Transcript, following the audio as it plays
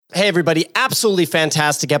Hey, everybody. Absolutely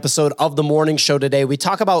fantastic episode of the morning show today. We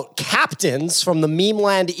talk about captains from the meme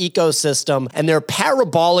land ecosystem and their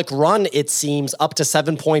parabolic run, it seems, up to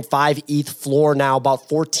 7.5 ETH floor now, about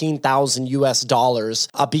 14,000 US dollars.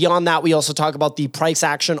 Beyond that, we also talk about the price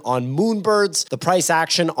action on Moonbirds, the price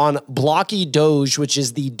action on Blocky Doge, which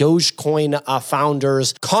is the Dogecoin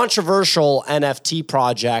founder's controversial NFT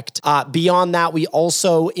project. Beyond that, we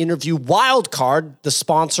also interview Wildcard, the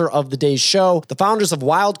sponsor of the day's show. The founders of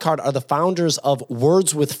Wildcard are the founders of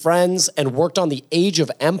Words with Friends and worked on the Age of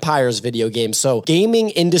Empires video game. So gaming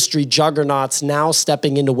industry juggernauts now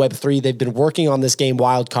stepping into Web3. They've been working on this game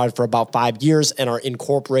Wildcard for about 5 years and are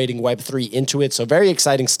incorporating Web3 into it. So very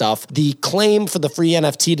exciting stuff. The claim for the free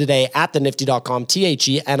NFT today at thenifty.com,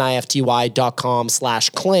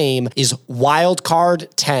 thenifty.com/claim is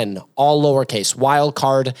Wildcard10, all lowercase,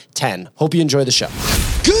 Wildcard10. Hope you enjoy the show.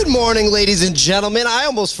 Good morning, ladies and gentlemen. I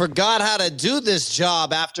almost forgot how to do this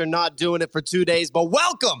job after not doing it for 2 days, but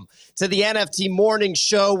welcome to the NFT Morning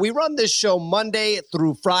Show. We run this show Monday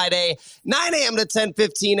through Friday, 9 a.m. to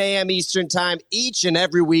 10:15 a.m. Eastern Time each and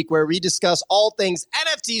every week, where we discuss all things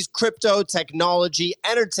NFTs, crypto, technology,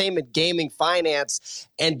 entertainment, gaming, finance,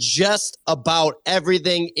 and just about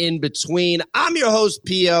everything in between. I'm your host,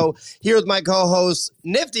 Pio, here with my co-host,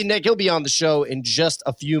 Nifty Nick. He'll be on the show in just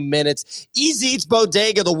a few minutes. Easy Eats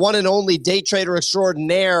Bodega, the one and only day trader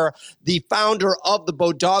extraordinaire, the founder of the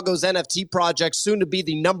Bodogos NFT project, soon to be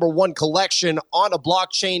the #1 collection on a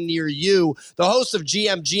blockchain near you, the host of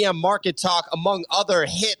GM Market Talk, among other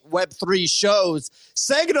hit Web3 shows.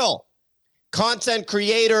 Signal, content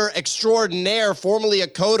creator extraordinaire, formerly a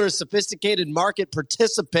coder, sophisticated market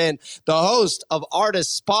participant, the host of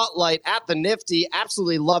Artist Spotlight at the Nifty.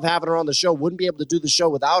 Absolutely love having her on the show. Wouldn't be able to do the show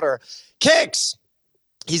without her. Kicks,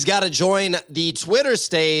 he's got to join the Twitter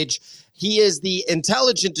stage. He is the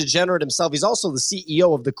intelligent degenerate himself. He's also the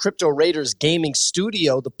CEO of the Crypto Raiders Gaming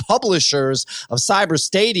Studio, the publishers of Cyber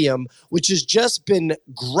Stadium, which has just been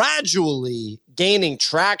gradually gaining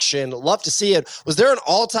traction. Love to see it. Was there an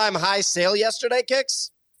all-time high sale yesterday,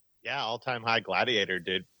 Kicks? Yeah, all-time high Gladiator,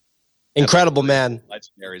 dude. Incredible, man.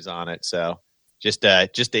 Legendaries on it, so just an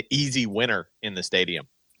easy winner in the stadium.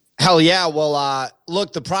 Hell yeah. Well,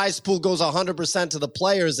 look, the prize pool goes 100% to the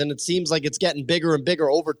players, and it seems like it's getting bigger and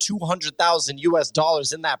bigger. Over 200,000 US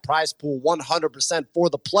dollars in that prize pool, 100% for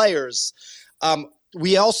the players.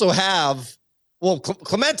 We also have,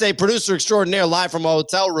 Clemente, producer extraordinaire, live from a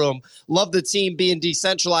hotel room. Love the team being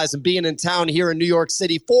decentralized and being in town here in New York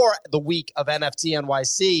City for the week of NFT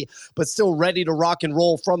NYC, but still ready to rock and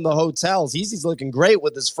roll from the hotels. Easy's looking great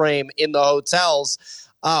with his frame in the hotels.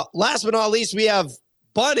 Last but not least, we have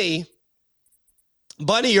Bunny,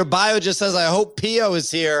 your bio just says, I hope Pio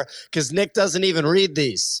is here, because Nick doesn't even read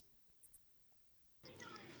these.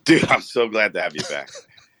 Dude, I'm so glad to have you back.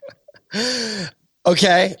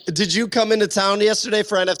 Okay. Did you come into town yesterday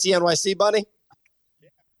for NFT NYC, Bunny?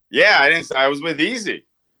 Yeah, I was with Easy.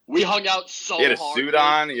 We hung out so hard. He had a suit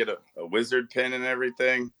on. He had a wizard pin and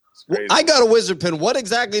everything. It's crazy. I got a wizard pin. What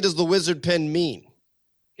exactly does the wizard pin mean?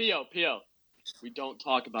 Pio, we don't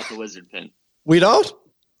talk about the wizard pin. We don't?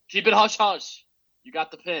 Keep it hush-hush. You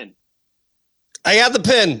got the pin. I got the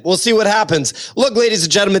pin. We'll see what happens. Look, ladies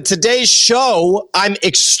and gentlemen, today's show, I'm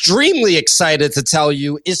extremely excited to tell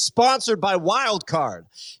you, is sponsored by Wildcard.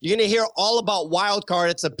 You're going to hear all about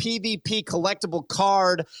Wildcard. It's a PvP collectible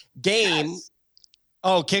card game. Yes.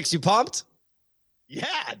 Oh, Kicks, you pumped?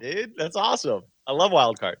 Yeah, dude. That's awesome. I love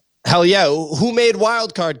Wildcard. Hell yeah. Who made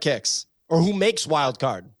Wildcard, Kicks? Or who makes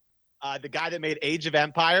Wildcard? The guy that made Age of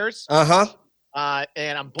Empires. Uh-huh.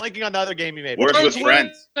 And I'm blanking on the other game he made. Words with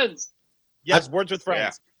Friends. Yes, Words with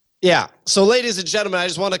Friends. Yeah. So, ladies and gentlemen, I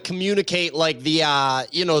just want to communicate like the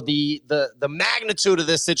magnitude of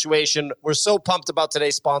this situation. We're so pumped about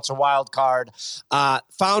today's sponsor, Wildcard.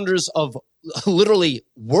 Founders of literally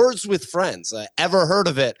Words with Friends. Ever heard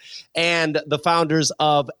of it? And the founders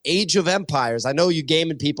of Age of Empires. I know you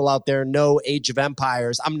gaming people out there know Age of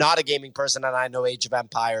Empires. I'm not a gaming person, and I know Age of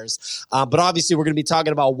Empires. But obviously, we're going to be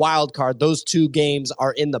talking about Wildcard. Those two games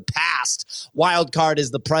are in the past. Wildcard is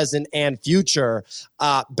the present and future.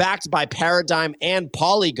 Backed by Paradigm and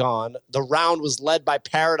Polygon. The round was led by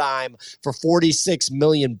Paradigm for $46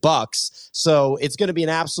 million. So it's going to be an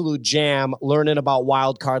absolute jam learning about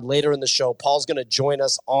Wildcard later in the show. Paul's going to join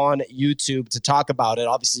us on YouTube to talk about it.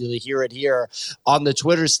 Obviously, you'll hear it here on the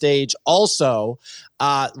Twitter stage. Also,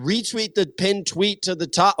 retweet the pinned tweet to the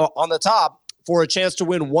top on the top for a chance to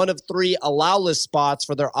win one of 3 allow-less spots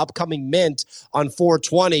for their upcoming mint on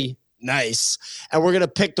 420. Nice. And we're going to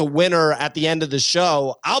pick the winner at the end of the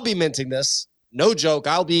show. I'll be minting this. no joke,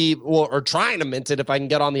 I'll be or trying to mint it if I can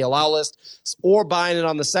get on the allow list or buying it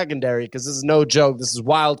on the secondary because this is no joke. This is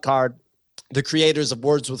wild card. The creators of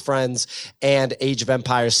Words with Friends and Age of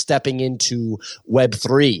Empires stepping into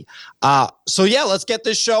Web3. So yeah, let's get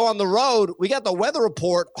this show on the road. We got the weather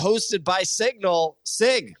report hosted by Signal.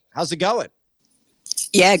 Sig, how's it going?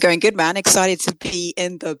 Yeah, going good, man. Excited to be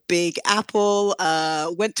in the Big Apple.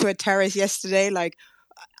 Went to a terrace yesterday.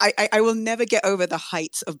 I will never get over the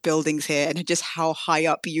heights of buildings here and just how high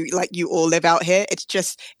up you all live out here. It's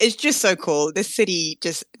just so cool. This city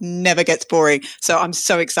just never gets boring. So I'm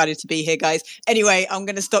so excited to be here, guys. Anyway, I'm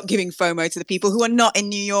going to stop giving FOMO to the people who are not in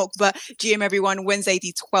New York, but GM everyone, Wednesday,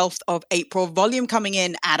 the 12th of April, volume coming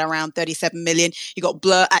in at around 37 million. You got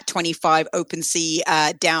Blur at 25,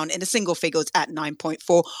 OpenSea down in the single figures at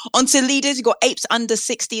 9.4. Onto leaders, you got Apes under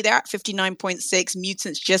 60. They're at 59.6,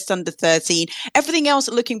 Mutants just under 13. Everything else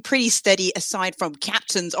looking pretty steady aside from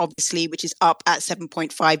Captains, obviously, which is up at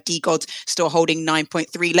 7.5. DGods still holding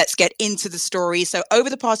 9.3. Let's get into the story. So over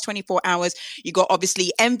the past 24 hours, you got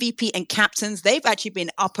obviously MVP and Captains. They've actually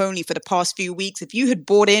been up only for the past few weeks. If you had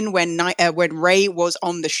bought in when Ray was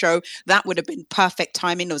on the show, that would have been perfect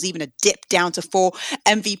timing. There was even a dip down to 4.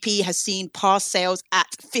 MVP has seen past sales at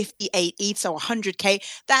 58 ETH, so 100K.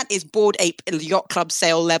 That is Bored Ape Yacht Club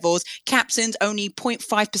sale levels. Captains only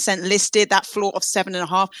 0.5% listed, that floor of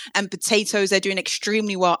 7.5. And Potatoes, they're doing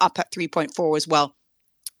extremely well, up at 3.4 as well.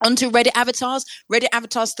 Onto Reddit avatars. Reddit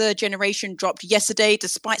avatars third generation dropped yesterday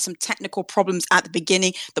despite some technical problems at the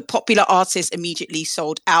beginning. The popular artist immediately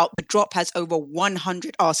sold out. The drop has over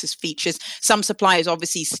 100 artist features. Some supply is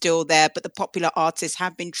obviously still there, but the popular artists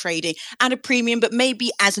have been trading at a premium, but maybe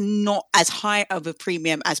not as high of a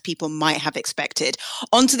premium as people might have expected.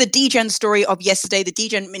 Onto the degen story of yesterday. The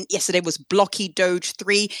degen mint yesterday was Blocky Doge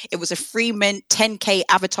 3. It was a free mint 10K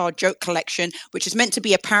avatar joke collection, which is meant to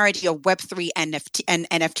be a parody of Web3 NFT and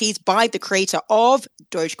NFTs by the creator of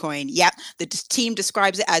Dogecoin. Yep, the team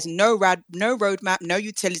describes it as no roadmap, no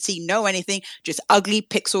utility, no anything, just ugly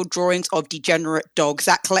pixel drawings of degenerate dogs.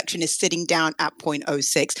 That collection is sitting down at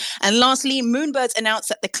 0.06. And lastly, Moonbirds announced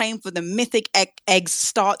that the claim for the Mythic eggs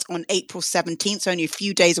starts on April 17th, so only a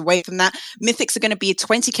few days away from that. Mythics are going to be a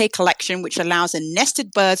 20K collection, which allows a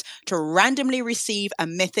nested birds to randomly receive a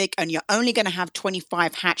Mythic, and you're only going to have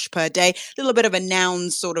 25 hatched per day. A little bit of a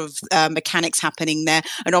noun sort of mechanics happening there.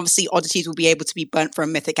 And obviously, oddities will be able to be burnt for a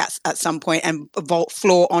mythic at some point. And vault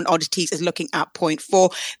floor on oddities is looking at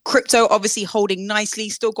 0.4. Crypto obviously holding nicely.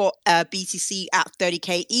 Still got BTC at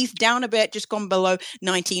 30K. ETH down a bit, just gone below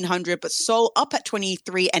 1900. But Sol up at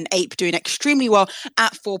 23 and Ape doing extremely well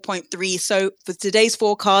at 4.3. So for today's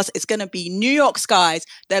forecast, it's going to be New York skies.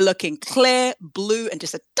 They're looking clear, blue, and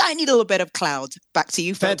just a tiny little bit of clouds. Back to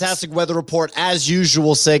you, folks. Fantastic weather report as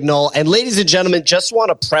usual, Signal. And ladies and gentlemen, just want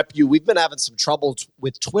to prep you. We've been having some trouble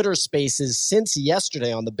with Twitter Spaces since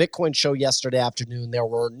yesterday on the Bitcoin show yesterday afternoon. There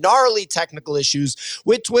were gnarly technical issues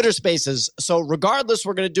with Twitter Spaces. So regardless,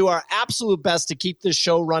 we're going to do our absolute best to keep this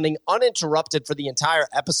show running uninterrupted for the entire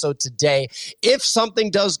episode today. If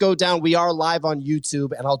something does go down, we are live on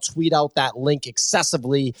YouTube, and I'll tweet out that link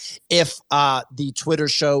excessively if the Twitter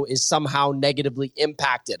show is somehow negatively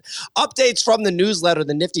impacted. Updates from the newsletter,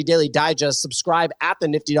 the Nifty Daily Digest. Subscribe at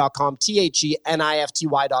thenifty.com,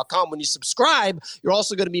 THENIFTY.com. When you subscribe, you're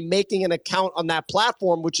also going to be making an account on that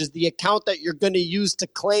platform, which is the account that you're going to use to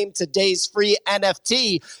claim today's free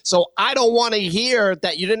NFT. So I don't want to hear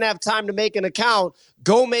that you didn't have time to make an account.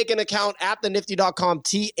 Go make an account at thenifty.com,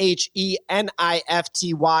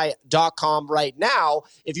 THENIFTY.com right now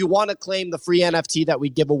if you want to claim the free NFT that we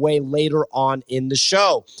give away later on in the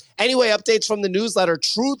show. Anyway, updates from the newsletter.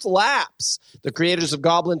 Truth Labs, the creators of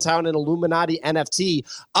Goblin Town and Illuminati NFT,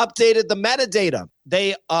 updated the metadata.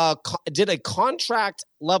 They did a contract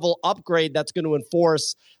level upgrade that's going to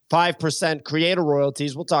enforce 5% creator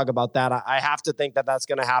royalties. We'll talk about that. I have to think that that's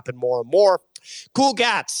going to happen more and more. Cool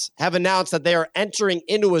Cats have announced that they are entering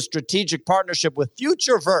into a strategic partnership with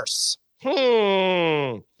Futureverse,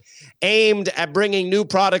 aimed at bringing new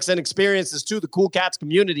products and experiences to the Cool Cats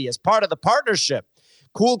community. As part of the partnership,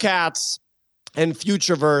 Cool Cats and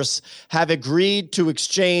Futureverse have agreed to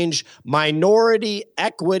exchange minority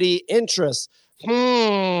equity interests.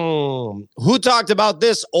 Who talked about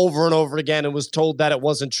this over and over again and was told that it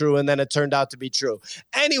wasn't true, and then it turned out to be true?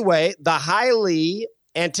 Anyway, the highly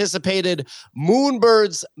anticipated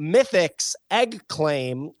Moonbirds Mythics egg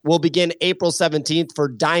claim will begin April 17th for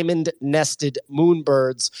diamond nested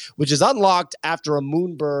moonbirds, which is unlocked after a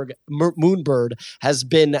moonbird has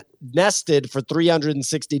been nested for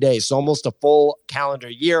 360 days, so almost a full calendar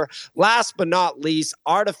year. Last but not least,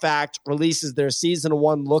 Artifact releases their season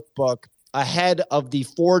 1 lookbook ahead of the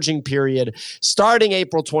forging period starting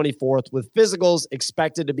April 24th, with physicals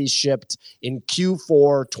expected to be shipped in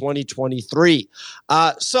Q4 2023.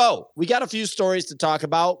 So we got a few stories to talk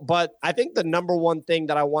about, but I think the number one thing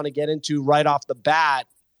that I want to get into right off the bat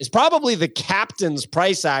is probably the captain's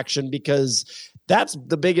price action, because that's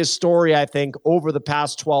the biggest story, I think, over the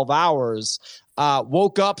past 12 hours.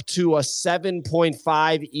 Woke up to a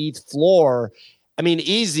 7.5 ETH floor. I mean,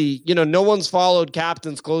 easy. No one's followed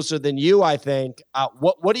captains closer than you, I think.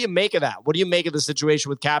 What do you make of that? What do you make of the situation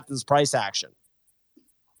with captain's price action?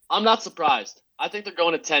 I'm not surprised. I think they're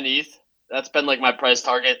going to 10 ETH. That's been like my price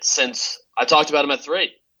target since I talked about them at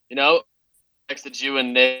 3. Texted you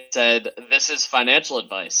and Nick said, this is financial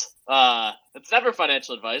advice. It's never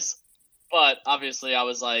financial advice, but obviously I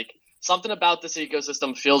was like, something about this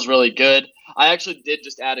ecosystem feels really good. I actually did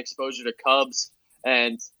just add exposure to Cubs,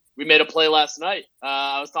 and we made a play last night.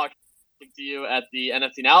 I was talking to you at the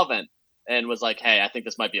NFT Now event and was like, hey, I think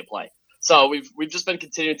this might be a play. So we've just been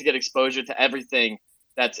continuing to get exposure to everything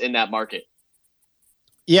that's in that market.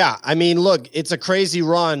 Yeah, I mean, look, it's a crazy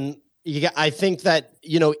run. I think that,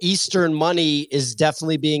 Eastern money is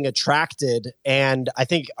definitely being attracted. And I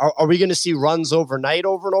think, are we going to see runs overnight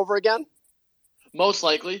over and over again? Most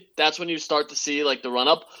likely. That's when you start to see like the run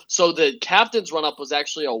up. So the captain's run up was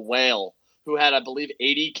actually a whale who had, I believe,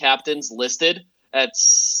 80 captains listed at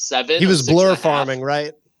 7. He was blur farming,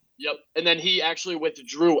 right? Yep. And then he actually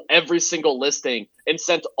withdrew every single listing and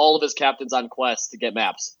sent all of his captains on quests to get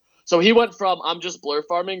maps. So he went from I'm just blur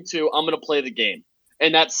farming to I'm going to play the game.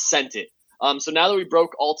 And that sent it. So now that we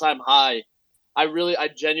broke all-time high, I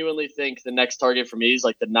genuinely think the next target for me is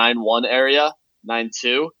like the 9.1 area,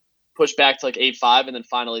 9.2, push back to like 8.5, and then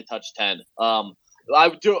finally touch 10.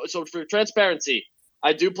 So for transparency,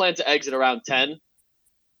 I do plan to exit around 10.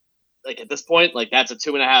 Like at this point, like that's a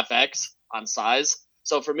 2.5x on size.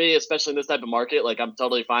 So for me, especially in this type of market, like I'm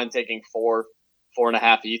totally fine taking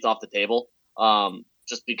 4.5 ETH off the table.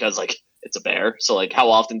 Just because like it's a bear. So like how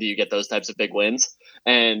often do you get those types of big wins?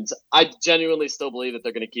 And I genuinely still believe that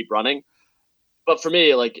they're going to keep running. But for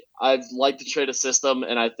me, like I'd like to trade a system.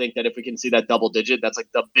 And I think that if we can see that double digit, that's like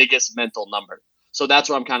the biggest mental number. So that's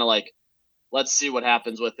where I'm kind of like, let's see what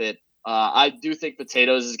happens with it. I do think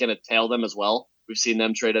potatoes is going to tail them as well. We've seen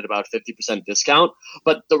them trade at about 50% discount,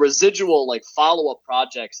 but the residual like follow-up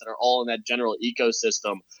projects that are all in that general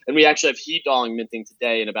ecosystem. And we actually have Heat Dong minting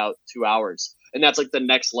today in about 2 hours. And that's like the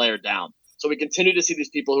next layer down. So we continue to see these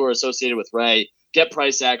people who are associated with Ray get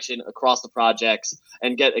price action across the projects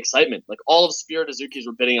and get excitement. Like all of Spirit Azuki's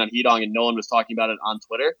were bidding on Heat Dong and no one was talking about it on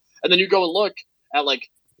Twitter. And then you go and look at like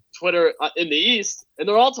Twitter in the East and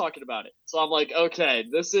they're all talking about it. So I'm like, okay,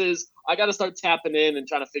 I got to start tapping in and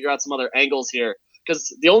trying to figure out some other angles here.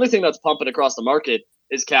 Because the only thing that's pumping across the market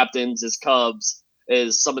is captains, is Cubs,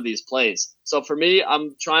 is some of these plays. So for me,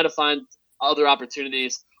 I'm trying to find other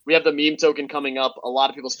opportunities. We have the meme token coming up. A lot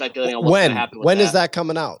of people speculating on what's going to happen with that. When is that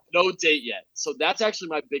coming out? No date yet. So that's actually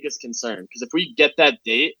my biggest concern. Because if we get that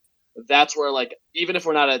date, that's where, like, even if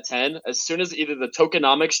we're not at 10, as soon as either the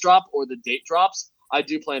tokenomics drop or the date drops, I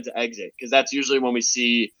do plan to exit. Because that's usually when we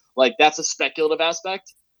see, like, that's a speculative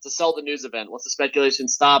aspect. To sell the news event. Once the speculation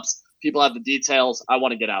stops, people have the details. I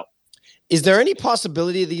want to get out. Is there any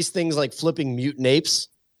possibility of these things, like, flipping mutant apes?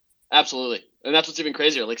 Absolutely. And that's what's even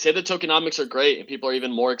crazier. Like, say the tokenomics are great and people are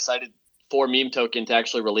even more excited for meme token to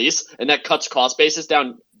actually release, and that cuts cost basis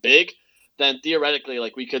down big, then theoretically,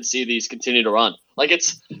 like, we could see these continue to run. Like,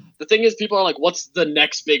 the thing is, people are like, what's the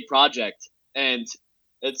next big project? And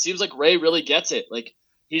it seems like Ray really gets it. Like,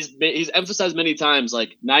 he's emphasized many times,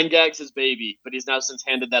 like, 9gag's his baby, but he's now since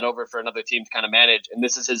handed that over for another team to kind of manage, and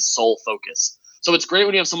this is his sole focus. So it's great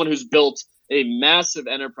when you have someone who's built a massive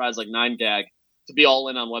enterprise like 9gag to be all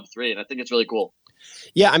in on Web3, and I think it's really cool.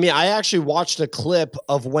 Yeah, I mean, I actually watched a clip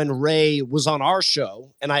of when Ray was on our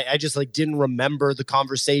show, and I just like didn't remember the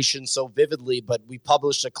conversation so vividly, but we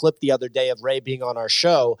published a clip the other day of Ray being on our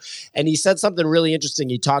show, and he said something really interesting.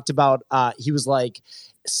 He talked about, he was like,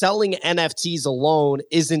 selling NFTs alone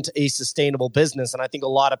isn't a sustainable business, and I think a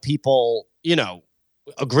lot of people,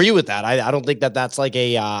 agree with that. I don't think that that's like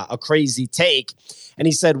a crazy take. And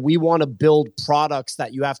he said, we want to build products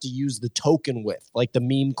that you have to use the token with, like the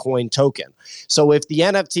meme coin token. So if the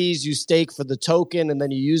NFTs you stake for the token and then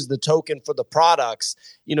you use the token for the products,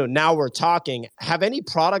 now we're talking. Have any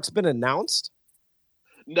products been announced?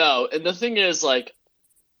 No. And the thing is, like,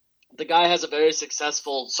 the guy has a very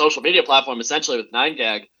successful social media platform, essentially with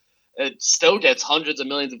 9gag. It still gets hundreds of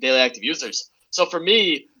millions of daily active users. So for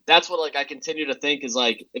me, that's what, like, I continue to think is,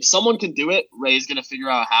 like, if someone can do it, Ray's going to figure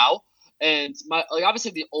out how. And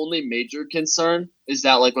obviously the only major concern is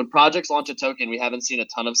that, like, when projects launch a token, we haven't seen a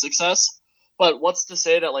ton of success. But what's to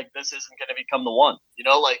say that like this isn't going to become the one? You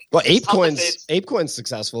know, like well, ApeCoin's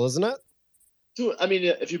successful, isn't it? I mean,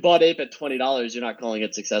 if you bought Ape at $20, you're not calling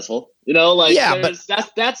it successful. You know, like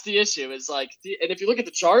that's the issue. Is like, and if you look at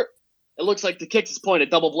the chart, it looks like to Kix's point, a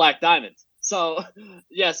double black diamond. So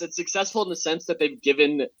yes, it's successful in the sense that they've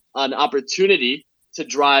given an opportunity to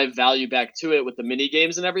drive value back to it with the mini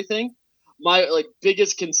games and everything. My like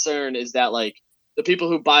biggest concern is that like the people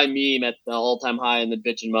who buy meme at the all-time high and then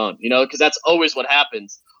bitch and moan, you know, because that's always what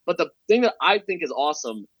happens. But the thing that I think is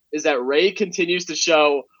awesome is that Ray continues to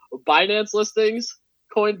show Binance listings,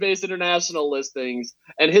 Coinbase International listings,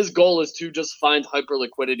 and his goal is to just find hyper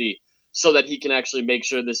liquidity so that he can actually make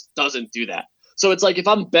sure this doesn't do that. So it's like if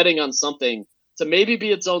I'm betting on something to maybe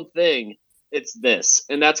be its own thing, it's this.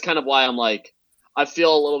 And that's kind of why I'm like, I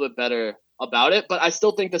feel a little bit better about it, but I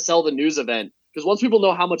still think to sell the news event, because once people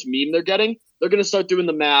know how much meme they're getting, they're going to start doing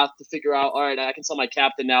the math to figure out, all right, I can sell my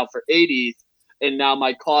captain now for 80, and now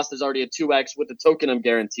my cost is already a 2x with the token I'm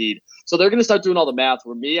guaranteed. So they're going to start doing all the math.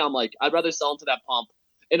 Where me, I'm like, I'd rather sell into that pump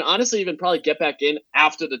and honestly even probably get back in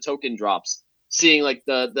after the token drops, seeing like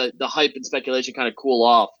the hype and speculation kind of cool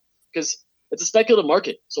off, because it's a speculative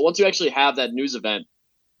market. So once you actually have that news event,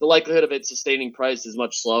 the likelihood of it sustaining price is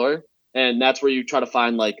much slower. And that's where you try to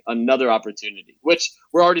find like another opportunity, which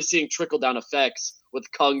we're already seeing trickle down effects with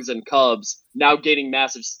Kungs and Cubs now gaining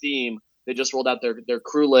massive steam. They just rolled out their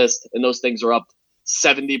crew list, and those things are up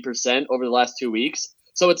 70% over the last 2 weeks.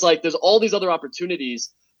 So it's like there's all these other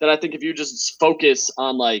opportunities that I think if you just focus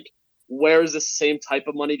on like where is this same type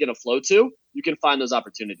of money going to flow to, you can find those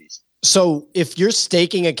opportunities. So if you're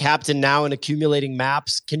staking a captain now and accumulating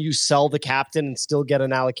maps, can you sell the captain and still get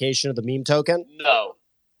an allocation of the meme token?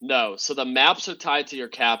 No. So the maps are tied to your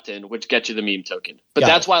captain, which gets you the meme token. But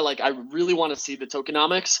that's why like I really want to see the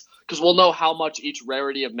tokenomics, because we'll know how much each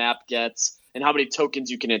rarity of map gets and how many tokens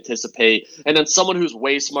you can anticipate. And then someone who's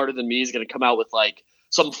way smarter than me is going to come out with like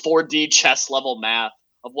some 4D chess level math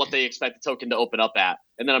of what they expect the token to open up at.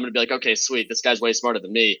 And then I'm going to be like, okay, sweet, this guy's way smarter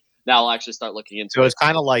than me. Now I'll actually start looking into it. So it's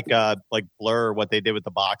kind of like Blur, what they did with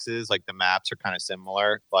the boxes. Like the maps are kind of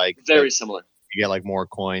similar. Like very similar. You get like more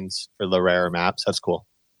coins for the rarer maps. That's cool.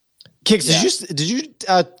 Kix, did you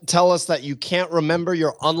tell us that you can't remember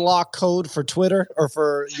your unlock code for Twitter or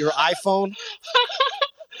for your iPhone?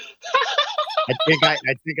 I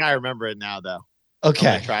think I remember it now though.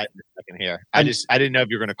 Okay, try it in a second here. I didn't know if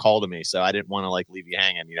you were going to call to me, so I didn't want to like leave you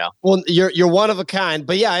hanging. You know. Well, you're one of a kind,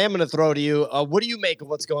 but yeah, I am going to throw to you. What do you make of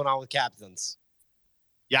what's going on with captains?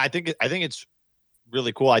 Yeah, I think it's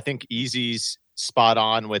really cool. I think Easy's spot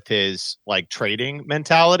on with his like trading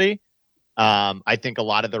mentality. I think a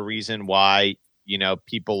lot of the reason why, you know,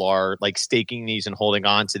 people are like staking these and holding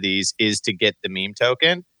on to these is to get the meme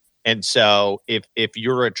token. And so if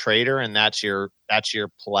you're a trader and that's your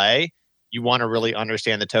play, you want to really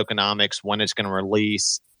understand the tokenomics, when it's going to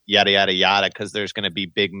release, yada, yada, yada, because there's going to be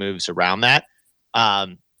big moves around that. At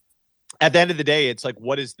the end of the day, it's like,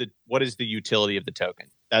 what is the utility of the token?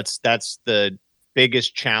 That's the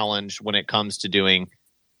biggest challenge when it comes to doing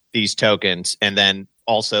these tokens. And then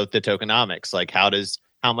also the tokenomics, like how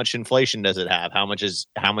much inflation does it have? How much is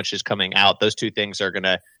coming out? Those two things are going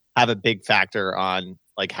to have a big factor on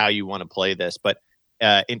like how you want to play this. But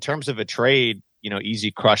in terms of a trade, you know,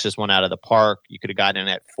 Easy crushed this one out of the park. You could have gotten in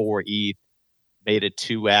at 4 ETH, made it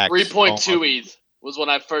 2x. 3.2 ETH was when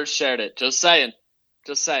I first shared it. Just saying.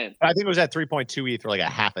 I think it was at 3.2 ETH for like a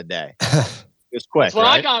half a day. It was quick. That's when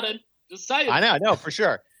right? I got it. Just saying. I know for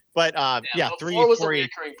sure. But but 4 was the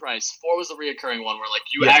reoccurring price. 4 was the reoccurring one where like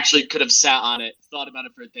you actually could have sat on it, thought about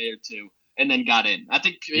it for a day or two, and then got in. I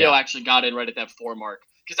think Pio actually got in right at that 4 mark,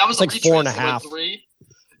 because that was like 4.5. 3,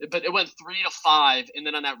 but it went 3 to 5, and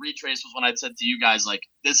then on that retrace was when I said to you guys like,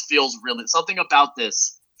 this feels really, something about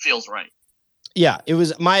this feels right. Yeah, it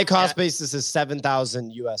was, my cost basis is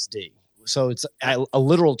 7,000 USD, so it's a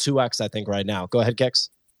literal 2x I think right now. Go ahead, Kix.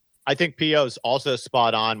 I think Pio's also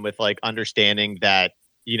spot on with like understanding that,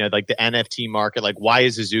 you know, like the NFT market, like why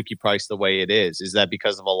is Azuki priced the way it is? Is that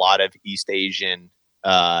because of a lot of East Asian,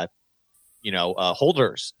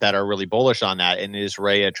 holders that are really bullish on that? And is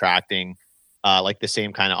Ray attracting like the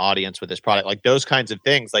same kind of audience with this product? Like those kinds of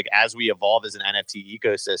things, like as we evolve as an NFT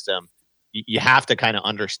ecosystem, you have to kind of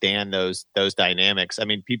understand those dynamics. I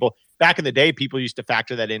mean, people back in the day, people used to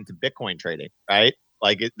factor that into Bitcoin trading, right?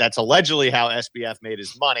 Like that's allegedly how SBF made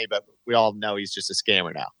his money, but we all know he's just a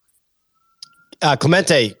scammer now.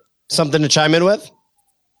 Clemente, something to chime in with?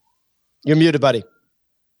 You're muted, buddy.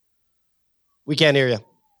 We can't hear you.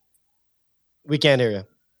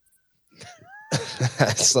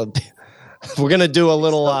 So, we're going to do a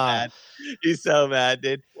little... He's so mad,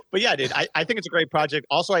 dude. But yeah, dude, I think it's a great project.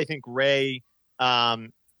 Also, I think Ray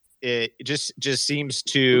it just seems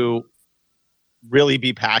to really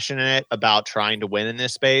be passionate about trying to win in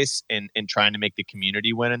this space and trying to make the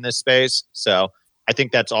community win in this space. So I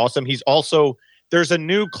think that's awesome. There's a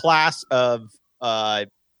new class of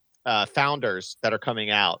founders that are coming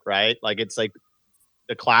out, right? Like it's like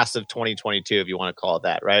the class of 2022, if you want to call it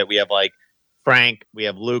that, right? We have like Frank, we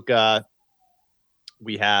have Luca,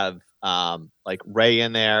 we have like Ray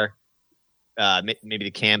in there, maybe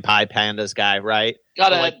the Campai Pandas guy, right?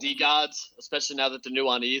 Gotta have D-Gods, especially now that they're new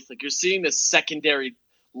on ETH. Like, you're seeing this secondary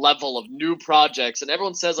level of new projects, and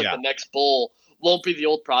everyone says the next bull won't be the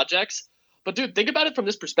old projects. But dude, think about it from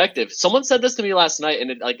this perspective. Someone said this to me last night, and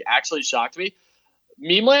it like actually shocked me.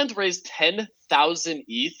 Memeland raised 10,000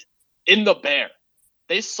 ETH in the bear.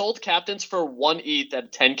 They sold captains for 1 ETH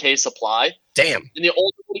at 10K supply. Damn. And the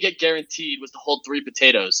only way to get guaranteed was to hold 3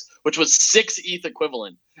 potatoes, which was 6 ETH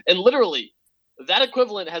equivalent. And literally, that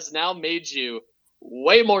equivalent has now made you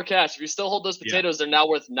way more cash. If you still hold those potatoes, they're now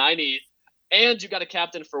worth 9 ETH. And you got a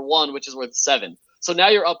captain for 1, which is worth 7. So now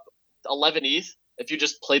you're up 11 ETH if you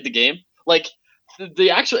just played the game. Like,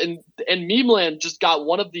 the actual and Memeland just got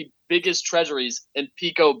one of the biggest treasuries in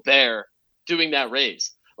Pico Bear doing that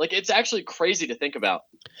raise. Like, it's actually crazy to think about.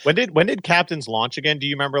 When did captains launch again? Do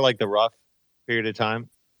you remember like the rough period of time?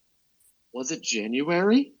 Was it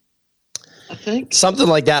January? I think something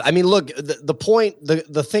like that. I mean, look, the point,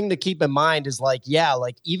 the thing to keep in mind is like,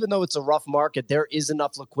 even though it's a rough market, there is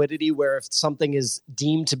enough liquidity where if something is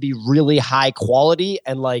deemed to be really high quality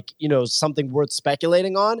and like, something worth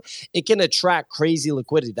speculating on, it can attract crazy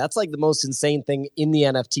liquidity. That's like the most insane thing in the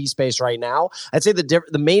NFT space right now. I'd say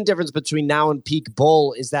the main difference between now and peak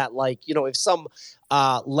bull is that like, if some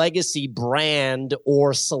legacy brand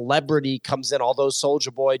or celebrity comes in, although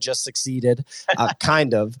Soulja Boy just succeeded,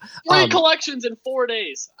 kind of. 3 collections in 4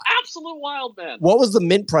 days. Absolute wild, man. What was the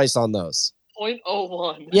mint price on those?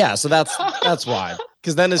 0.01. Yeah, so that's why.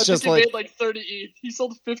 Because then it's just like... he made like 30 ETH. He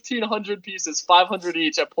sold 1,500 pieces, 500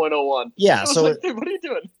 each at 0.01. Yeah, so... like, dude, what are you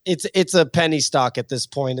doing? It's a penny stock at this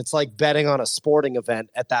point. It's like betting on a sporting event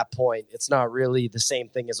at that point. It's not really the same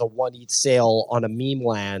thing as a 1 ETH sale on a meme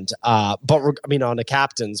land, on a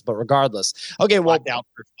captain's, but regardless. Okay, well... Locked out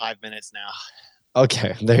for 5 minutes now.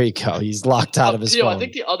 Okay, there you go. He's locked out of his phone. I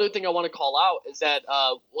think the other thing I want to call out is that,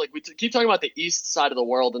 we keep talking about the east side of the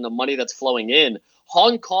world and the money that's flowing in.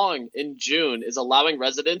 Hong Kong in June is allowing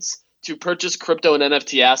residents to purchase crypto and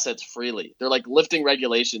NFT assets freely. They're like lifting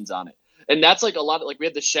regulations on it, and that's like a lot of we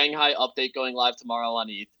have the Shanghai update going live tomorrow on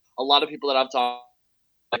ETH. A lot of people that I've talked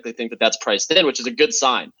they think that that's priced in, which is a good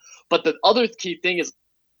sign. But the other key thing is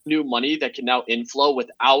new money that can now inflow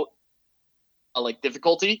without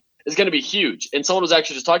difficulty is going to be huge. And someone was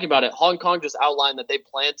actually just talking about it. Hong Kong just outlined that they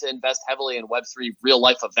plan to invest heavily in Web3 real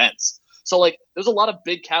life events. So there's a lot of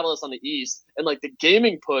big catalysts on the East, and the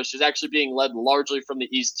gaming push is actually being led largely from the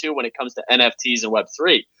East too when it comes to NFTs and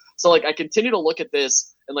Web3. So I continue to look at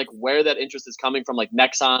this and where that interest is coming from.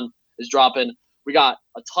 Nexon is dropping. We got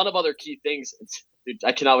a ton of other key things. Dude,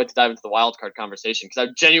 I cannot wait to dive into the wildcard conversation because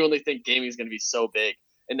I genuinely think gaming is going to be so big,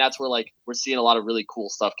 and that's where we're seeing a lot of really cool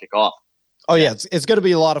stuff kick off. Oh yeah, it's going to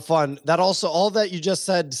be a lot of fun. That also, all that you just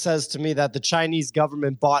said says to me that the Chinese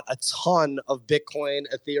government bought a ton of Bitcoin,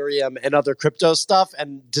 Ethereum, and other crypto stuff,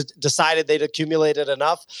 and decided they'd accumulated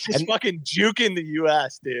enough. Just fucking juking the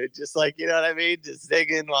U.S., dude. Just you know what I mean? Just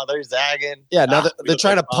zigging while they're zagging. Yeah, now they're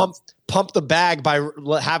trying to pump the bag by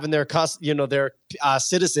having their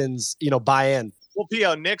citizens buy in. Well,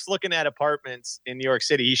 Pio, Nick's looking at apartments in New York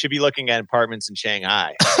City. He should be looking at apartments in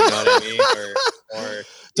Shanghai. You know what I mean? Or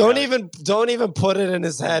don't even put it in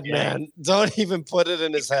his head, man. Don't even put it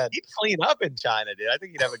in his head. He'd clean up in China, dude. I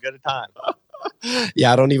think he'd have a good time.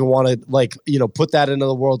 Yeah, I don't even want to put that into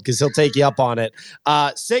the world because he'll take you up on it.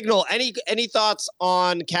 Signal, any thoughts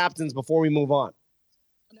on captains before we move on?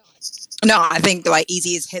 No, I think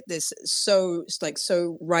Easy has hit this so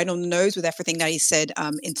right on the nose with everything that he said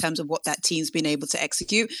in terms of what that team's been able to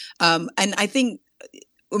execute. And I think,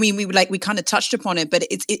 we kind of touched upon it, but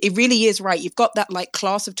it really is right. You've got that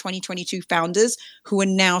class of 2022 founders who are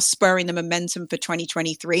now spurring the momentum for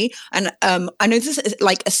 2023. And I know this is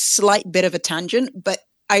a slight bit of a tangent, but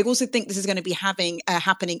I also think this is going to be happening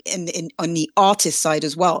on the artist side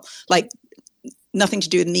as well. Nothing to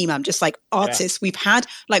do with meme. I'm just artists. Yeah. We've had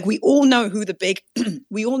we all know who the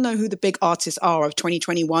big artists are of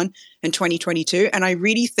 2021 and 2022, and I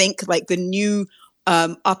really think the new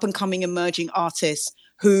up and coming emerging artists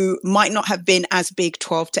who might not have been as big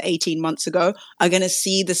 12 to 18 months ago are going to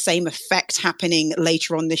see the same effect happening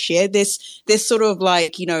later on this year. This sort of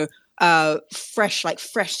fresh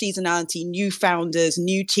seasonality, new founders,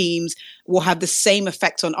 new teams will have the same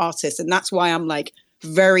effect on artists. And that's why I'm like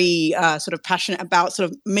very sort of passionate about sort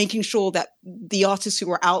of making sure that the artists who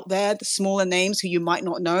are out there, the smaller names who you might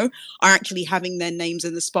not know, are actually having their names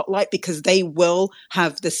in the spotlight, because they will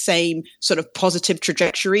have the same sort of positive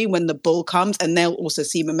trajectory when the bull comes, and they'll also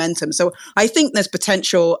see momentum. So I think there's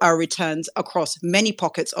potential returns across many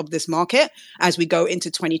pockets of this market as we go into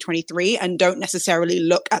 2023, and don't necessarily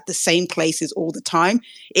look at the same places all the time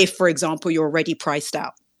if, for example, you're already priced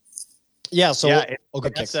out. Yeah. So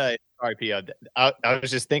sorry, Pio. I was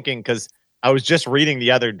just thinking, because I was just reading the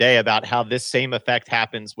other day about how this same effect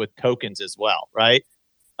happens with tokens as well, right?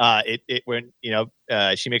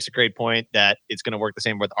 She makes a great point that it's going to work the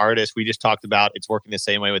same with artists. We just talked about it's working the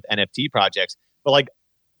same way with NFT projects. But like,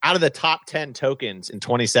 out of the top 10 tokens in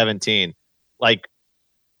 2017, like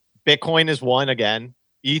Bitcoin is 1 again,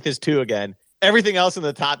 ETH is 2 again. Everything else in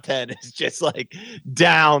the top 10 is just like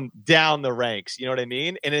down the ranks. You know what I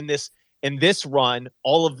mean? And in this run,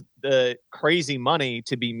 all of the crazy money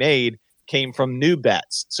to be made came from new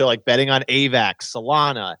bets. So like betting on AVAX,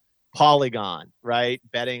 Solana, Polygon, right?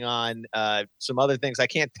 Betting on some other things I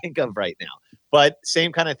can't think of right now. But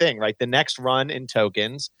same kind of thing, right? The next run in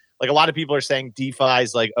tokens, like a lot of people are saying DeFi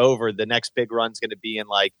is like over. The next big run is going to be in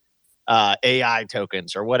like AI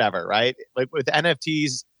tokens or whatever, right? Like with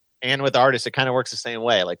NFTs and with artists, it kind of works the same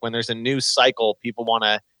way. Like when there's a new cycle, people want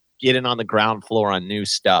to get in on the ground floor on new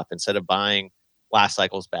stuff instead of buying last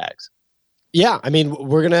cycle's bags. Yeah, I mean,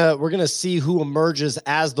 we're gonna see who emerges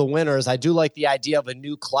as the winners. I do like the idea of a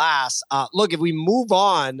new class. Look, if we move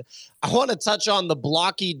on, I want to touch on the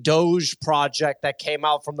Blocky Doge project that came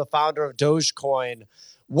out from the founder of Dogecoin.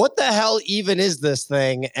 What the hell even is this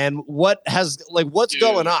thing, and what's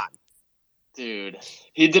going on? Dude,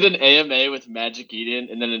 he did an AMA with Magic Eden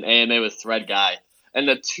and then an AMA with Thread Guy, and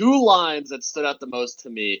the two lines that stood out the most to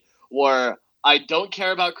me were, "I don't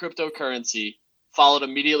care about cryptocurrency," followed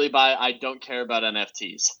immediately by, "I don't care about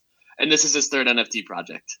NFTs." And this is his third NFT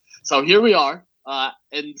project. So here we are.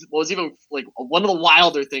 And what was even like one of the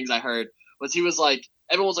wilder things I heard was he was like,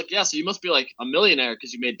 everyone was like, "Yeah, so you must be like a millionaire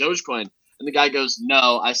because you made Dogecoin." And the guy goes,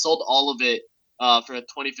 "No, I sold all of it for a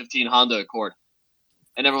 2015 Honda Accord."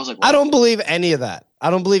 And everyone was like, "What?" I don't believe any of that. I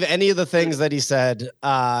don't believe any of the things that he said.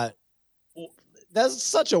 That's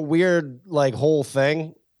such a weird like whole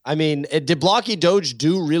thing. I mean, did Blocky Doge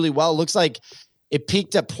do really well? It looks like it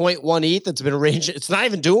peaked at 0.1 ETH. It's been arranged. It's not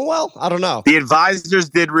even doing well. I don't know. The advisors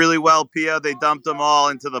did really well, Pio. They dumped them all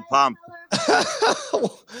into the pump.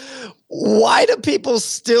 Why do people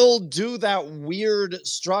still do that weird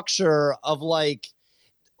structure of like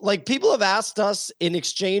people have asked us in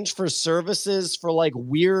exchange for services for like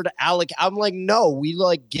weird I'm like, no, we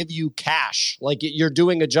like give you cash. Like you're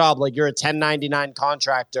doing a job, like you're a 1099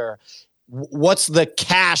 contractor. What's the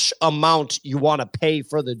cash amount you want to pay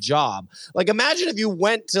for the job? Like, imagine if you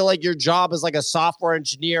went to like your job as like a software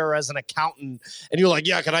engineer or as an accountant and you're like,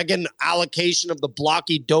 "Yeah, can I get an allocation of the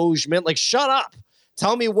Blocky Doge mint?" Like, shut up.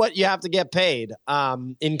 Tell me what you have to get paid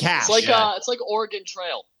in cash. It's like Oregon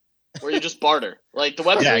Trail, where you just barter. Like the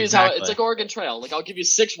Web3 is how it's like Oregon Trail. Like, I'll give you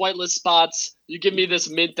 6 whitelist spots. You give me this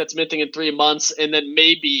mint that's minting in 3 months, and then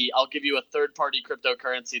maybe I'll give you a third-party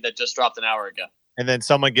cryptocurrency that just dropped an hour ago. And then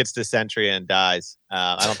someone gets dysentery and dies.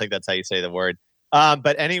 I don't think that's how you say the word.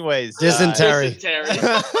 But anyways, dysentery.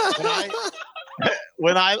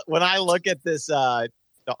 When I look at this, the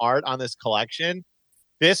art on this collection,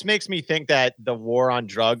 this makes me think that the war on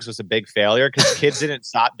drugs was a big failure because kids didn't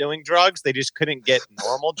stop doing drugs. They just couldn't get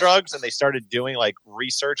normal drugs, and they started doing like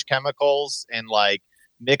research chemicals and like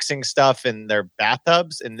mixing stuff in their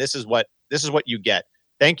bathtubs. And this is what you get.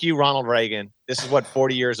 Thank you, Ronald Reagan. This is what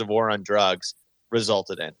 40 years of war on drugs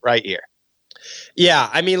resulted in right here. Yeah,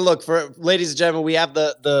 I mean, look, for ladies and gentlemen, we have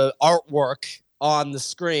the artwork on the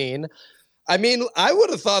screen. I mean, I would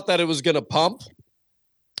have thought that it was going to pump.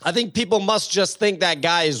 I think people must just think that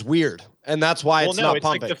guy is weird, and that's why it's not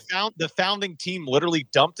pumping. Like the founding team literally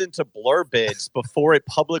dumped into blur bids before it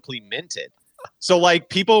publicly minted. So like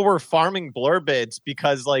people were farming blur bids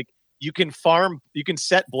because like you can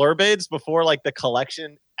set blur bids before like the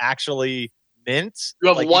collection actually mints. You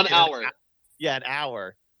have like 1 hour. An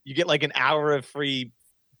hour. You get like an hour of free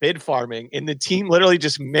bid farming, and the team literally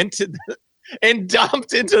just minted and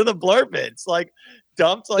dumped into the blur bids.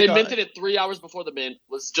 They minted it 3 hours before the mint.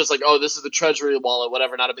 Was just like, "Oh, this is the treasury wallet,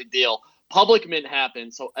 whatever, not a big deal." Public mint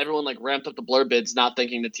happened, so everyone like ramped up the blur bids, not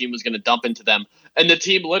thinking the team was going to dump into them, and the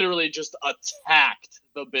team literally just attacked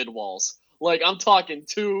the bid walls. Like, I'm talking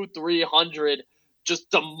 200-300, just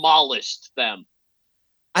demolished them.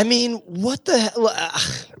 I mean, what the hell?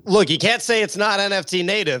 Look, you can't say it's not NFT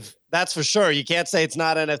native That's for sure. You can't say it's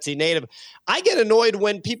not NFT native. I get annoyed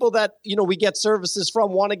when people that, we get services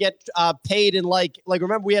from want to get paid in like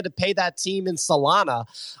remember we had to pay that team in Solana.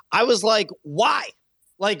 I was like, why?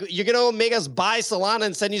 Like, you're going to make us buy Solana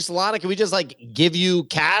and send you Solana? Can we just give you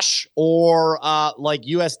cash or like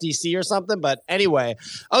USDC or something? But anyway,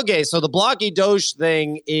 okay. So the Blocky Doge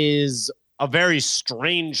thing is a very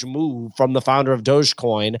strange move from the founder of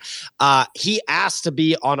Dogecoin. He asked to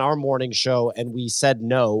be on our morning show, and we said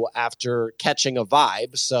no after catching a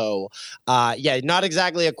vibe. So, not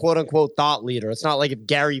exactly a quote-unquote thought leader. It's not like if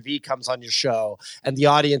Gary Vee comes on your show and the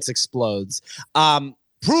audience explodes.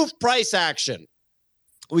 Proof price action.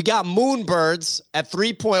 We got Moonbirds at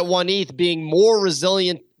 3.1 ETH being more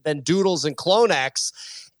resilient than Doodles and CloneX.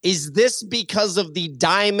 Is this because of the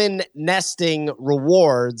diamond nesting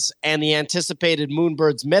rewards and the anticipated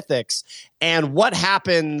Moonbirds mythics? And what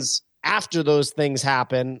happens after those things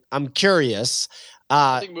happen? I'm curious.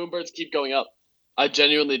 I think Moonbirds keep going up. I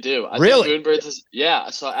genuinely do. I really? think Moonbirds is, yeah.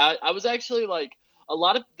 So I was actually a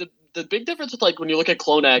lot of the big difference with when you look at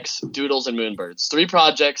CloneX, Doodles, and Moonbirds, 3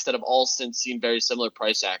 projects that have all since seen very similar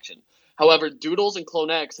price action. However, Doodles and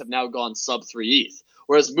CloneX have now gone sub 3 ETH.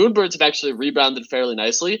 Whereas Moonbirds have actually rebounded fairly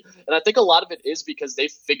nicely. And I think a lot of it is because they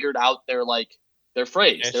figured out their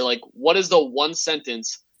phrase. Yes. They're like, what is the one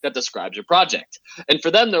sentence that describes your project? And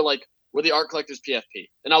for them, they're like, we're the art collectors PFP.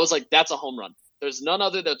 And I was like, that's a home run. There's none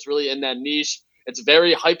other that's really in that niche. It's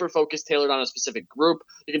very hyper-focused, tailored on a specific group.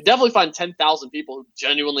 You can definitely find 10,000 people who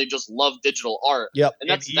genuinely just love digital art. Yep. And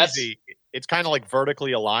that's easy. It's kind of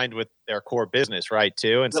vertically aligned with their core business, right,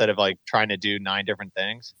 too? Instead of trying to do 9 different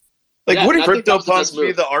things. Wouldn't CryptoPunks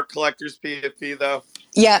be the art collectors PFP though?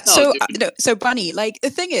 Yeah. So Bunny, the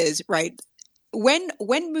thing is, right? When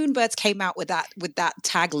Moonbirds came out with that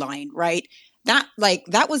tagline, right? That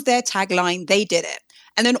was their tagline. They did it,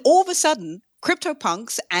 and then all of a sudden,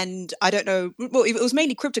 CryptoPunks and I don't know. Well, it was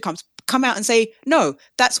mainly CryptoPunks come out and say, no,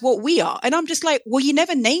 that's what we are, and I'm just like, well, you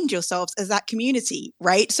never named yourselves as that community,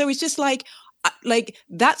 right? So it's just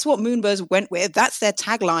that's what Moonbirds went with. That's their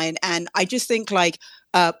tagline, and I just think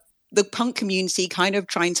the punk community kind of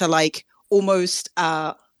trying to almost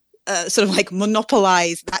sort of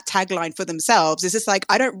monopolize that tagline for themselves. It's just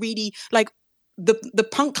I don't really the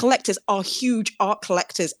punk collectors are huge art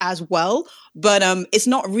collectors as well, but it's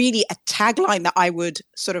not really a tagline that I would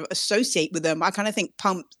sort of associate with them. I kind of think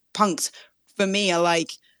punks for me are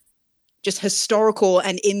just historical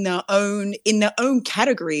and in their own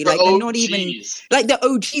category. They're not even the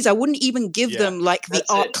OGs. I wouldn't even give them the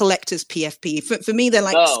art collectors PFP. For me, they're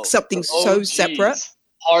something so separate.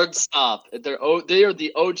 Hard stop. They are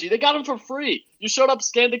the OG. They got them for free. You showed up,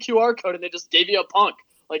 scanned the QR code, and they just gave you a punk.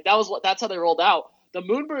 That's how they rolled out. The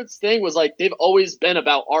Moonbirds thing was they've always been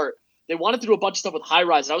about art. They wanted to do a bunch of stuff with High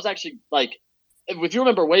Rise. And I was actually if you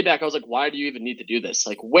remember way back, I was like, why do you even need to do this?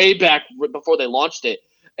 Way back before they launched it.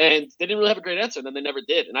 And they didn't really have a great answer, and then they never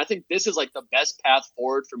did. And I think this is the best path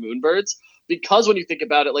forward for Moonbirds, because when you think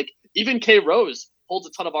about it, even K Rose holds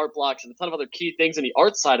a ton of art blocks and a ton of other key things in the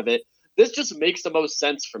art side of it. This just makes the most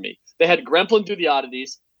sense for me. They had Gremplin do the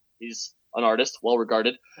oddities. He's an artist, well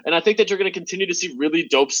regarded. And I think that you're going to continue to see really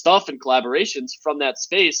dope stuff and collaborations from that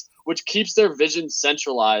space, which keeps their vision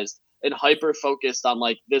centralized and hyper focused on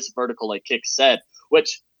this vertical, like Kick said,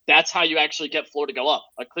 which that's how you actually get floor to go up.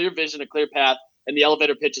 A clear vision, a clear path. And the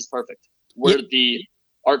elevator pitch is perfect. We're the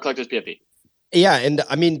art collectors PFP. Yeah, and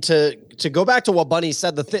I mean to go back to what Bunny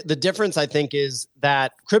said, the difference I think is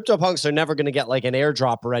that CryptoPunks are never going to get an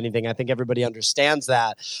airdrop or anything. I think everybody understands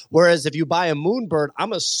that. Whereas if you buy a Moonbird,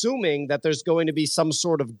 I'm assuming that there's going to be some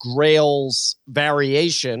sort of Grails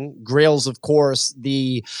variation. Grails, of course,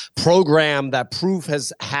 the program that Proof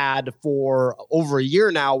has had for over a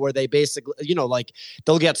year now, where they basically,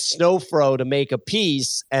 they'll get Snowfro to make a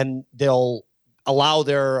piece and they'll allow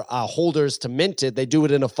their holders to mint it. They do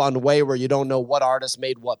it in a fun way where you don't know what artist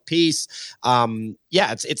made what piece.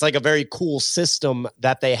 It's a very cool system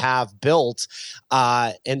that they have built.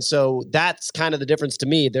 And so that's kind of the difference to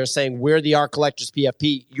me. They're saying we're the art collectors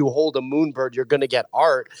PFP. You hold a Moonbird, you're going to get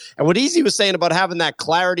art. And what Easy was saying about having that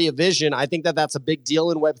clarity of vision, I think that that's a big deal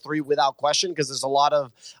in Web3 without question, because there's a lot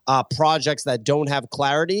of projects that don't have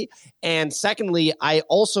clarity. And secondly, I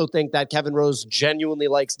also think that Kevin Rose genuinely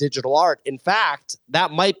likes digital art. In fact,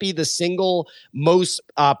 that might be the single most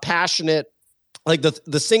passionate,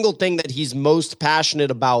 the single thing that he's most passionate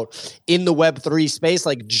about in the Web3 space,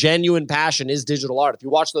 genuine passion, is digital art. If you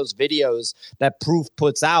watch those videos that Proof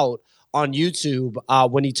puts out on YouTube,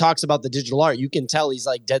 when he talks about the digital art, you can tell he's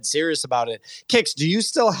dead serious about it. Kix, do you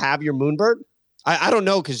still have your Moonbird? I don't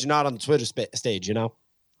know, because you're not on the Twitter stage,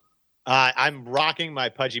 I'm rocking my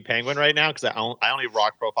Pudgy Penguin right now because I only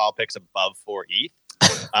rock profile picks above 4 ETH.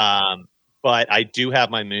 But I do have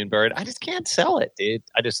my Moonbird. I just can't sell it, dude.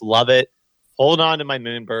 I just love it. Hold on to my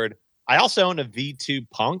Moonbird. I also own a V2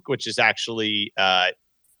 Punk, which is actually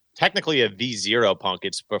technically a V0 Punk.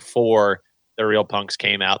 It's before the real Punks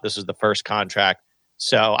came out. This was the first contract.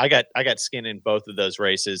 So I got skin in both of those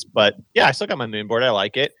races. But yeah, I still got my Moonboard. I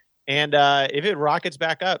like it. And if it rockets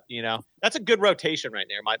back up, that's a good rotation right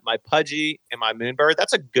there. My Pudgy and my Moonbird,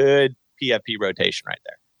 that's a good PFP rotation right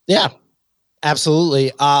there. Yeah,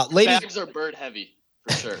 absolutely. Ladies, bags are bird heavy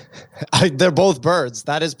for sure. They're both birds.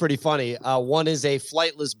 That is pretty funny. One is a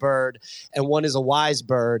flightless bird and one is a wise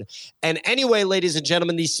bird. And anyway, ladies and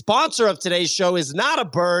gentlemen, the sponsor of today's show is not a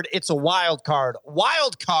bird. It's a wild card.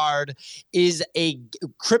 Wild card is a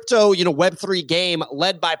crypto, Web3 game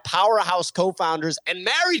led by powerhouse co-founders and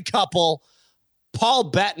married couple,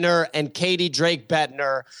 Paul Bettner and Katie Drake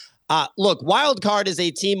Bettner. Look, Wildcard is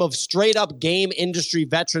a team of straight-up game industry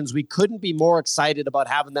veterans. We couldn't be more excited about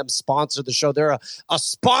having them sponsor the show. They're a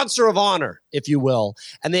sponsor of honor, if you will,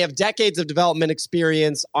 and they have decades of development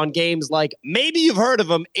experience on games like, maybe you've heard of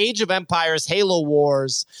them, Age of Empires, Halo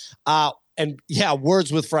Wars, and yeah,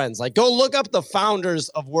 Words with Friends. Like, go look up the founders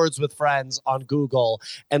of Words with Friends on Google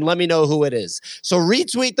and let me know who it is. So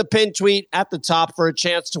retweet the pin tweet at the top for a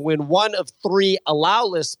chance to win one of 3 allow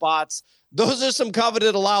list spots. Those are some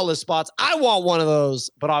coveted allow list spots. I want one of those,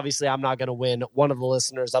 but obviously I'm not going to win. One of the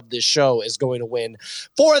listeners of this show is going to win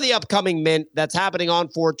for the upcoming mint that's happening on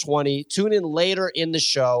 420. Tune in later in the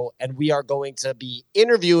show, and we are going to be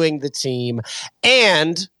interviewing the team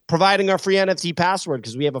and providing our free NFT password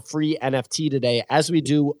because we have a free NFT today, as we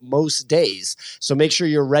do most days. So make sure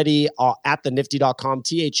you're ready at thenifty.com,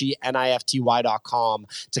 THENIFTY.com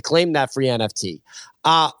to claim that free NFT.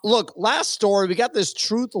 Look, last story, we got this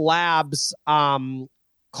Truth Labs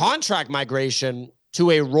contract migration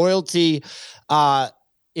to a royalty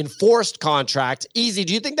enforced contract. Easy,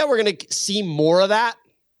 do you think that we're going to see more of that?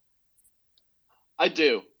 I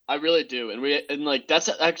do. I really do. And that's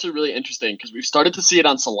actually really interesting because we've started to see it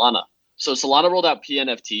on Solana. So Solana rolled out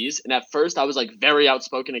PNFTs, and at first I was very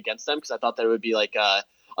outspoken against them because I thought that it would be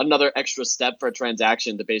another extra step for a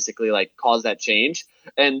transaction to basically cause that change.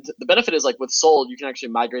 And the benefit is with Sol, you can actually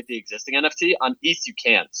migrate the existing NFT. On ETH, you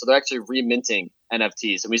can't. So they're actually reminting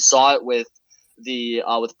NFTs, and we saw it with the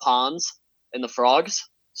with Pawns and the Frogs.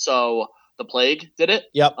 So the Plague did it.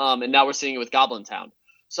 Yep. And now we're seeing it with Goblin Town.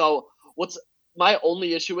 So what's my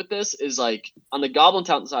only issue with this is on the Goblin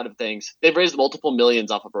Town side of things, they've raised multiple millions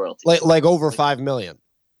off of royalties. Like over 5 million.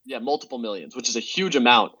 Yeah, multiple millions, which is a huge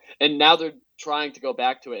amount. And now they're trying to go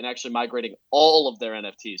back to it and actually migrating all of their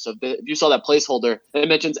NFTs. So if you saw that placeholder, it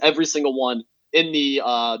mentions every single one in the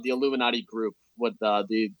Illuminati group with I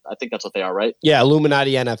think that's what they are, right? Yeah,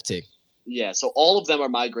 Illuminati NFT. Yeah, so all of them are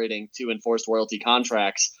migrating to enforced royalty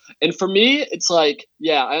contracts. And for me, it's I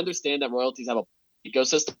understand that royalties have a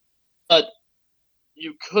ecosystem, but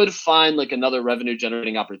you could find another revenue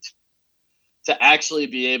generating opportunity to actually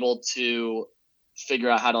be able to figure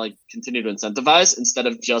out how to continue to incentivize instead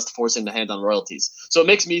of just forcing the hand on royalties. So it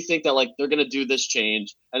makes me think that they're going to do this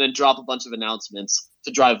change and then drop a bunch of announcements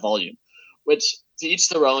to drive volume, which to each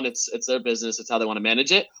their own. It's their business. It's how they want to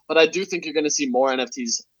manage it. But I do think you're going to see more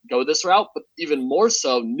NFTs go this route, but even more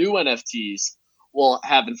so, new NFTs will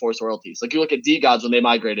have enforced royalties. You look at DGods when they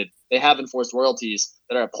migrated, they have enforced royalties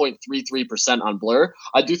that are at 0.33% on Blur.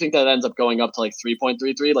 I do think that ends up going up to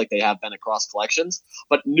 3.33 like they have been across collections.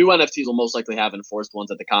 But new NFTs will most likely have enforced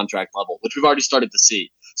ones at the contract level, which we've already started to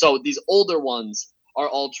see. So these older ones are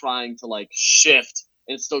all trying to shift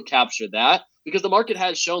and still capture that because the market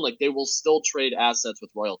has shown they will still trade assets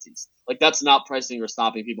with royalties. That's not pricing or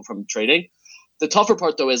stopping people from trading. The tougher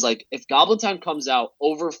part though is if Goblin Town comes out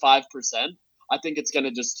over 5%, I think it's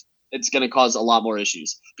gonna cause a lot more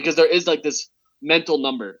issues because there is this mental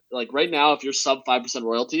number. Right now, if you're sub 5%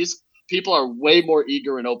 royalties, people are way more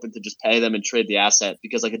eager and open to just pay them and trade the asset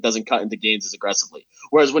because it doesn't cut into gains as aggressively.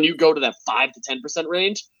 Whereas when you go to that 5 to 10%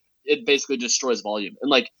 range, it basically destroys volume.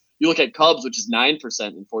 And you look at Cubs, which is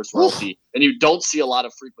 9% enforced royalty, and you don't see a lot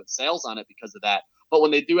of frequent sales on it because of that. But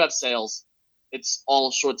when they do have sales, it's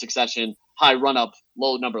all short succession, high run up,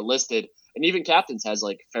 low number listed, and even Captains has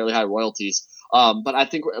fairly high royalties. But I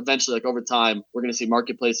think eventually, over time, we're going to see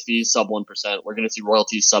marketplace fees sub 1%. We're going to see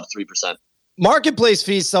royalties sub 3%. Marketplace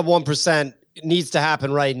fees sub 1% needs to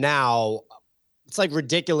happen right now. It's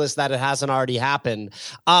ridiculous that it hasn't already happened.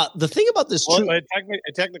 The thing about this, it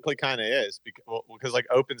technically kind of is because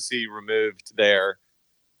OpenSea removed their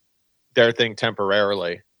thing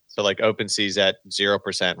temporarily. So OpenSea's at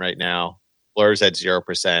 0% right now. Blur's at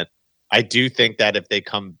 0%. I do think that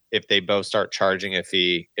if they both start charging a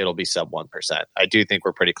fee, it'll be sub 1%. I do think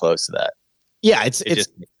we're pretty close to that. Yeah, it's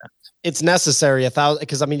just makes sense. It's necessary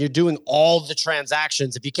because I mean, you're doing all the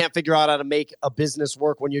transactions. If you can't figure out how to make a business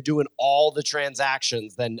work when you're doing all the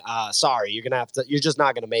transactions, then sorry, you're just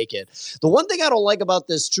not gonna make it. The one thing I don't like about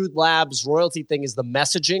this Truth Labs royalty thing is the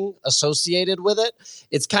messaging associated with it.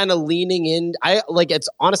 It's kind of leaning in. It's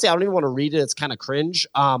honestly, I don't even want to read it. It's kind of cringe.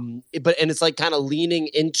 It's like kind of leaning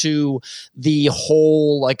into the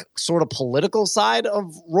whole like sort of political side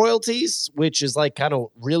of royalties, which is like kind of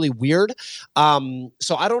really weird.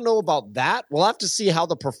 So I don't know about that. We'll have to see how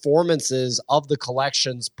the performances of the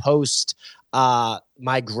collections post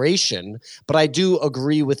migration, but I do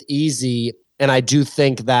agree with Easy, and I do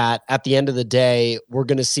think that at the end of the day, we're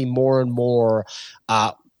going to see more and more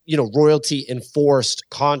royalty enforced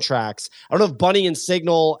contracts. I don't know if Bunny and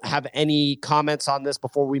Signal have any comments on this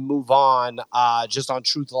before we move on, just on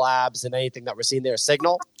Truth Labs and anything that we're seeing there.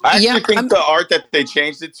 Signal? I actually think the art that they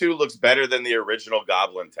changed it to looks better than the original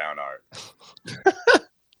Goblin Town art.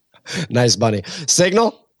 Nice, Bunny.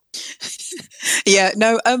 Signal? Yeah,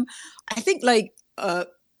 no, I think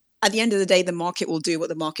at the end of the day, the market will do what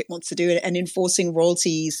the market wants to do, and enforcing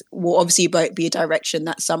royalties will obviously be a direction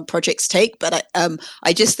that some projects take. But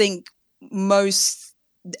I just think most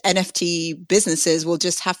NFT businesses will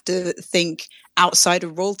just have to think outside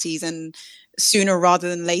of royalties, and sooner rather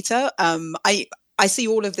than later. I see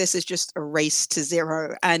all of this as just a race to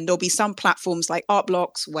zero, and there'll be some platforms like Art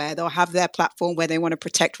Blocks where they'll have their platform where they want to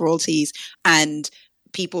protect royalties, and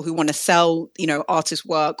people who want to sell, artist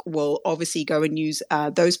work will obviously go and use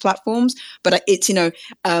those platforms. But it's,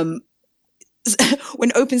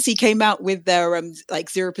 when OpenSea came out with their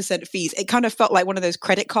 0% fees, it kind of felt like one of those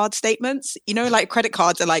credit card statements, like credit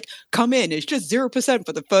cards are like, come in, it's just 0%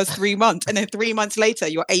 for the first 3 months. And then 3 months later,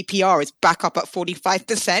 your APR is back up at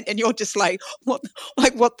 45%. And you're just like, what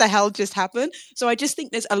the hell just happened? So I just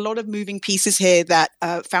think there's a lot of moving pieces here that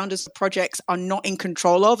founders of projects are not in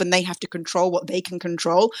control of, and they have to control what they can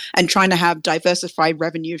control, and trying to have diversified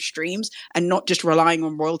revenue streams and not just relying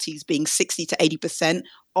on royalties being 60 to 80%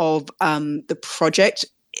 of the project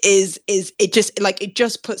it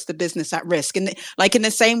just puts the business at risk. And like in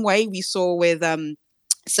the same way we saw with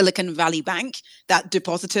Silicon Valley Bank, that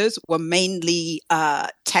depositors were mainly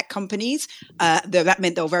tech companies. That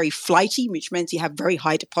meant they were very flighty, which meant you have very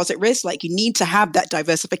high deposit risk. Like, you need to have that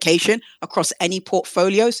diversification across any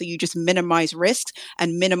portfolio, so you just minimize risks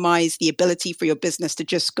and minimize the ability for your business to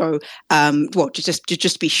just go, to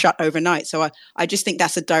just be shut overnight. So I just think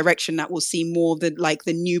that's a direction that we'll see more than like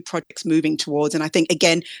the new projects moving towards. And I think,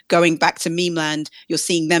 again, going back to Meme Land, you're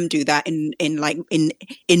seeing them do that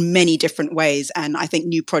in many different ways. And I think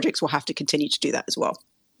new projects will have to continue to do that as well.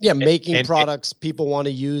 Yeah, making products people want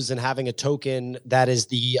to use and having a token that is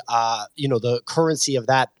the the currency of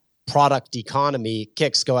that product economy.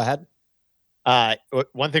 Kicks, go ahead.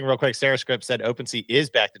 One thing real quick, Sarah Script said OpenSea is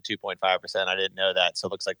back to 2.5%. I didn't know that. So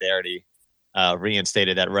it looks like they already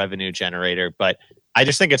reinstated that revenue generator. But I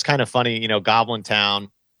just think it's kind of funny, Goblin Town,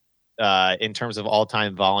 in terms of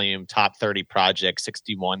all-time volume, top 30 projects,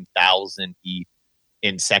 61,000 ETH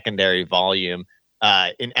in secondary volume.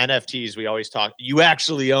 In NFTs, we always talk, you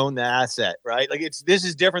actually own the asset, right? Like, this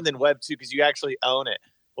is different than Web 2 because you actually own it.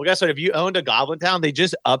 Well, guess what? If you owned a Goblin Town, they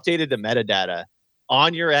just updated the metadata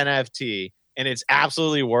on your NFT, and it's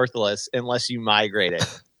absolutely worthless unless you migrate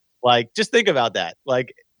it. Like, just think about that.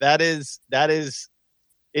 Like, there's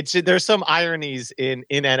some ironies in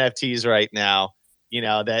NFTs right now,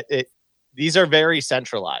 these are very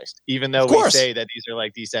centralized, even though we say that these are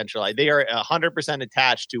like decentralized. They are 100%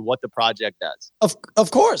 attached to what the project does.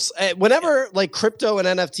 Of course. Whenever like crypto and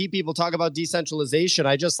NFT people talk about decentralization,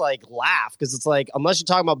 I just like laugh, because it's like, unless you're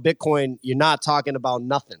talking about Bitcoin, you're not talking about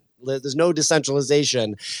nothing. There's no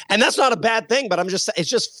decentralization. And that's not a bad thing, but it's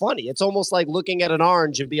just funny. It's almost like looking at an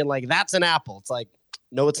orange and being like, that's an apple. It's like,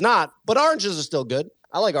 no, it's not. But oranges are still good.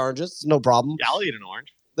 I like oranges. It's no problem. Yeah, I'll eat an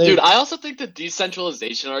orange. Dude, I also think the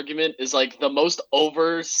decentralization argument is like the most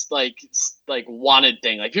wanted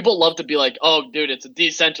thing. Like, people love to be like, oh, dude, it's a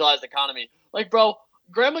decentralized economy. Like, bro,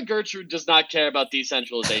 Grandma Gertrude does not care about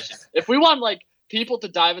decentralization. If we want like people to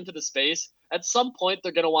dive into the space, at some point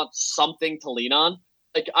they're going to want something to lean on.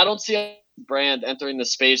 Like, I don't see a brand entering the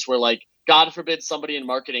space where, like, God forbid somebody in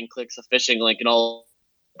marketing clicks a phishing link and all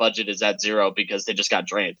budget is at zero because they just got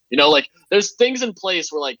drained. Like, there's things in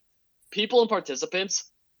place where like people and participants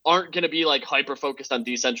aren't going to be like hyper focused on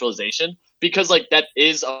decentralization, because like that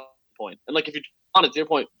is a point. And like, if you on it to your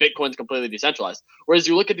point, Bitcoin's completely decentralized. Whereas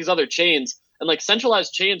you look at these other chains, and like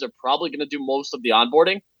centralized chains are probably going to do most of the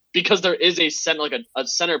onboarding, because there is a center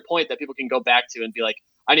point that people can go back to and be like,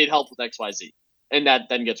 I need help with XYZ. And that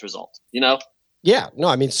then gets resolved, you know? Yeah, no,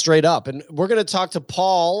 I mean, straight up. And we're going to talk to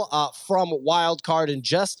Paul from Wildcard in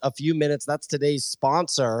just a few minutes. That's today's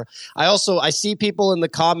sponsor. I see people in the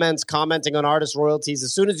comments commenting on artist royalties.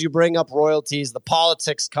 As soon as you bring up royalties, the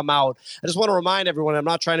politics come out. I just want to remind everyone, I'm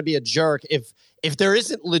not trying to be a jerk. If there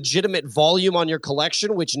isn't legitimate volume on your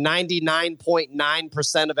collection, which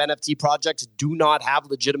 99.9% of NFT projects do not have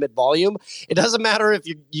legitimate volume, it doesn't matter if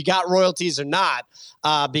you got royalties or not,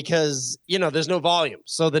 because, there's no volume.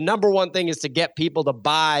 So the number one thing is to get people to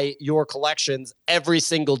buy your collections every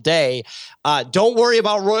single day. Don't worry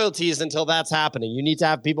about royalties until that's happening. You need to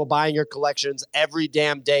have people buying your collections every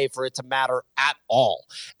damn day for it to matter at all.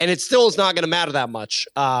 And it still is not going to matter that much.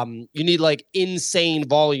 You need like insane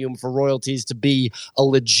volume for royalties to be a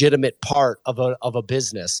legitimate part of a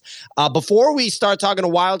business. Before we start talking to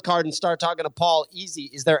Wildcard and start talking to Paul, Easy,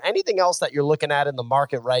 is there anything else that you're looking at in the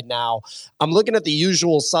market right now? I'm looking at the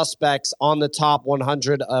usual suspects on the top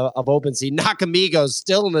 100 of OpenSea. Nakamigo's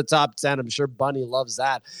still in the top 10. I'm sure Bunny loves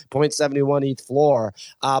that. 0.71 ETH floor.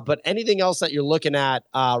 But anything else that you're looking at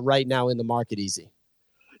right now in the market, Easy?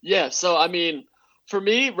 Yeah, so I mean, for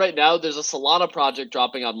me right now, there's a Solana project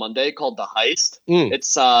dropping on Monday called The Heist.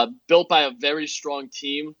 It's built by a very strong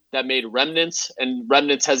team that made Remnants, and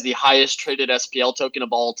Remnants has the highest traded SPL token of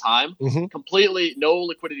all time. Completely no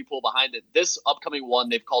liquidity pool behind it. This upcoming one,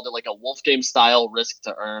 they've called it like a Wolf Game style risk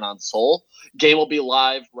to earn on Sol. Game will be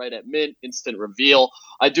live right at mint, instant reveal.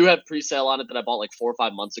 I do have pre-sale on it that I bought like 4 or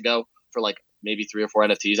 5 months ago for like maybe 3 or 4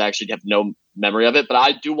 NFTs. I actually have no memory of it, but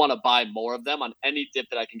I do want to buy more of them on any dip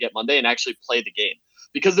that I can get Monday and actually play the game.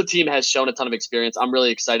 Because the team has shown a ton of experience, I'm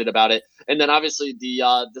really excited about it. And then obviously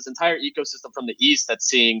this entire ecosystem from the East that's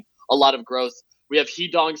seeing a lot of growth. We have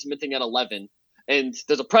Hedongs minting at 11. And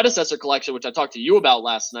there's a predecessor collection, which I talked to you about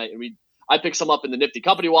last night. And I picked some up in the Nifty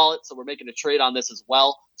Company wallet, so we're making a trade on this as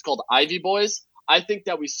well. It's called Ivy Boys. I think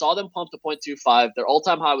that we saw them pump to 0.25. Their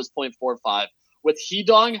all-time high was 0.45. With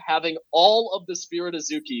Hedong having all of the Spirit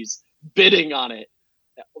Azukis bidding on it,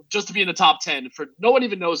 just to be in the top 10 for no one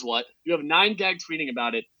even knows what. You have 9gag tweeting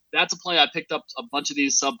about it. That's a play. I picked up a bunch of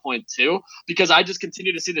these sub 0.2 because I just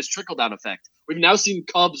continue to see this trickle down effect. We've now seen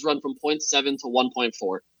Cubs run from 0.7 to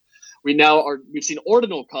 1.4. We've seen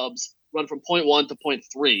ordinal Cubs run from 0.1 to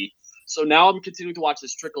 0.3. So now I'm continuing to watch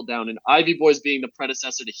this trickle down, and Ivy Boys being the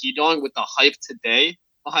predecessor to Hedong with the hype today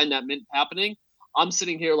behind that mint happening. I'm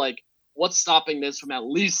sitting here like, what's stopping this from at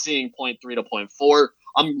least seeing 0.3 to 0.4?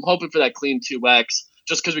 I'm hoping for that clean 2x.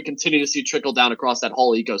 Just because we continue to see trickle down across that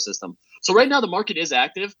whole ecosystem. So right now the market is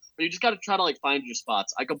active, but you just got to try to like find your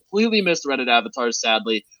spots. I completely missed Reddit avatars,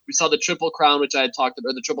 sadly. We saw the Triple Crown, which I had talked about,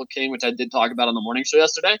 or the Triple King, which I did talk about on the morning show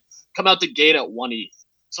yesterday, come out the gate at 1 ETH.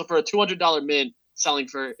 So for a $200 mint selling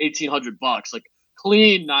for $1,800, like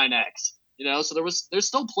clean 9x. So there's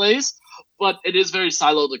still plays, but it is very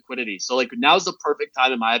siloed liquidity. So like now's the perfect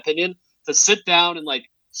time, in my opinion, to sit down and like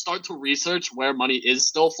start to research where money is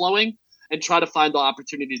still flowing and try to find the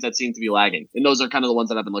opportunities that seem to be lagging. And those are kind of the ones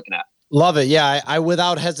that I've been looking at. Love it. Yeah, I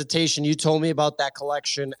without hesitation, you told me about that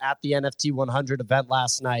collection at the NFT 100 event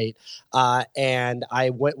last night. And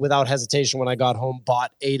I went without hesitation when I got home,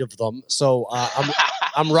 bought 8 of them. So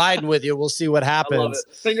I'm riding with you. We'll see what happens. I love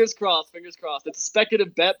it. Fingers crossed. It's a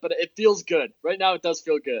speculative bet, but it feels good. Right now, it does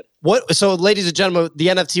feel good. So, ladies and gentlemen, the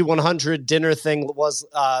NFT 100 dinner thing was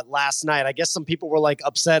last night. I guess some people were like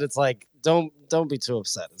upset. It's like, don't be too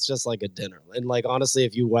upset. It's just like a dinner. And like, honestly,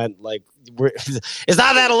 if you went like, it's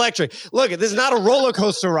not that electric. Look, this is not a roller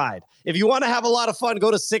coaster ride. If you want to have a lot of fun,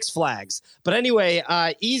 go to Six Flags. But anyway,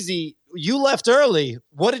 Easy, you left early.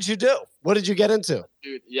 What did you do? What did you get into?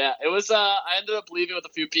 Dude, yeah, it was, I ended up leaving with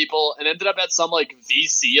a few people and ended up at some like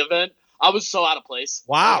VC event. I was so out of place.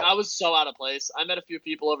 Wow. Like, I was so out of place. I met a few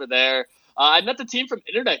people over there. I met the team from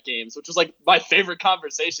Internet Games, which was like my favorite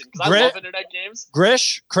conversation because I love Internet Games.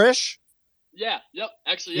 Krish? Yeah, yep.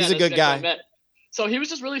 Actually, yeah. He's a good guy. So he was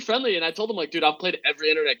just really friendly, and I told him, like, dude, I've played every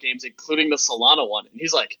Internet Games, including the Solana one. And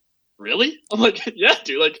he's like, really? I'm like, yeah,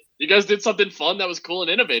 dude. Like, you guys did something fun that was cool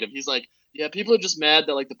and innovative. He's like, yeah, people are just mad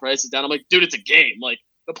that, like, the price is down. I'm like, dude, it's a game. Like,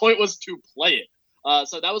 the point was to play it.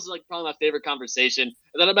 So that was, like, probably my favorite conversation.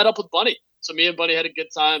 And then I met up with Bunny. So me and Bunny had a good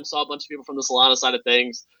time, saw a bunch of people from the Solana side of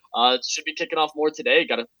things. It should be kicking off more today.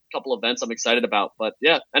 Got a couple events I'm excited about. But,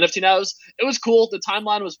 yeah, NFT Now, it was cool. The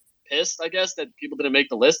timeline was pissed, I guess, that people didn't make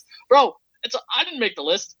the list. Bro, I didn't make the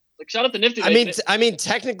list. Like, shout out to Nifty. I mean,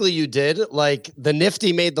 technically you did. Like, the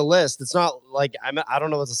Nifty made the list. It's not like I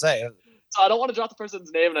don't know what to say. So I don't want to drop the person's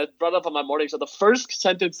name, and I brought it up on my morning. So the first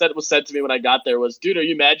sentence that was said to me when I got there was, dude, are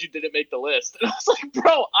you mad you didn't make the list? And I was like,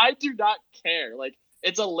 bro, I do not care. Like,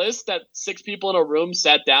 it's a list that 6 people in a room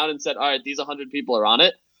sat down and said, all right, these 100 people are on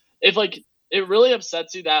it. If like it really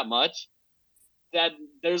upsets you that much, that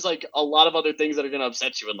there's like a lot of other things that are going to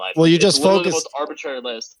upset you in life. Well, you it's just focus the most arbitrary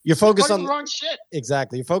list. You're focused on the wrong shit.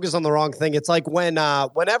 Exactly. You focus on the wrong thing. It's like when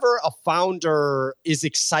whenever a founder is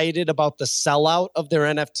excited about the sellout of their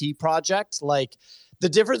NFT project, like the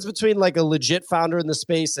difference between like a legit founder in the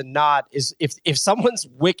space and not is if someone's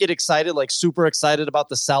wicked excited, like super excited about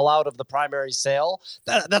the sellout of the primary sale,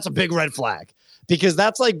 that's a big red flag. Because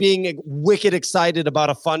that's like being wicked excited about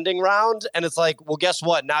a funding round. And it's like, well, guess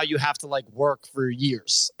what? Now you have to like work for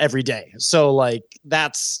years every day. So like,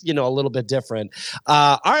 that's, a little bit different.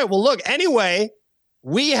 All right. Well, look, anyway,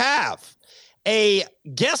 we have a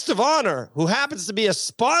guest of honor who happens to be a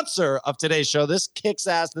sponsor of today's show. This kicks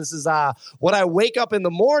ass. This is what I wake up in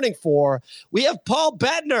the morning for. We have Paul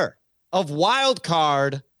Bettner of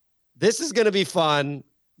Wildcard. This is going to be fun.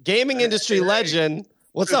 Gaming industry legend.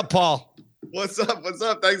 What's up, Paul? What's up?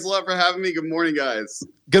 Thanks a lot for having me. Good morning, guys.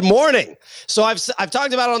 Good morning. So I've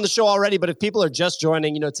talked about it on the show already, but if people are just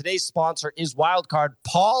joining, today's sponsor is Wildcard.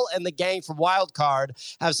 Paul and the gang from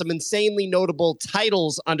Wildcard have some insanely notable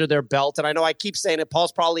titles under their belt. And I know I keep saying it.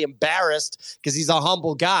 Paul's probably embarrassed because he's a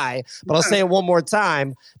humble guy, but I'll say it one more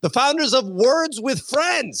time. The founders of Words with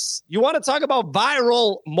Friends. You want to talk about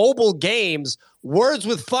viral mobile games? Words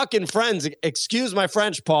with fucking Friends. Excuse my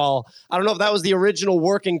French, Paul. I don't know if that was the original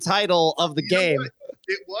working title of the game.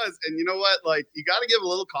 It was. And you know what? Like, you got to give a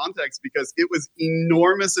little context because it was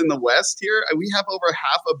enormous in the West here. We have over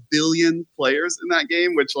 500 million players in that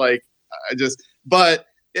game, which but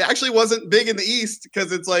it actually wasn't big in the East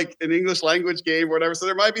because it's like an English language game or whatever. So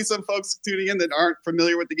there might be some folks tuning in that aren't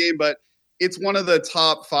familiar with the game, but it's one of the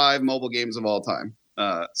top 5 mobile games of all time.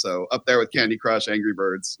 So up there with Candy Crush, Angry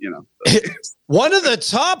Birds, One of the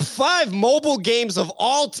top 5 mobile games of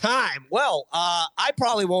all time. Well, I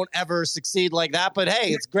probably won't ever succeed like that, but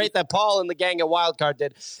hey, it's great that Paul and the gang at Wildcard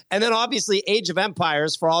did. And then obviously Age of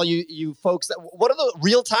Empires for all you folks. What are the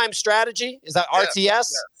real-time strategy? Is that RTS?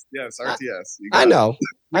 Yes, RTS. I know.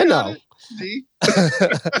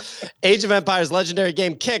 Age of Empires, legendary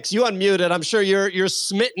game. Kix, you unmuted. I'm sure you're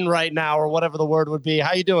smitten right now or whatever the word would be.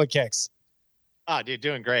 How you doing, Kix? Oh, dude,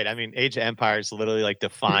 doing great. I mean, Age of Empires literally like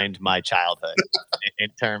defined my childhood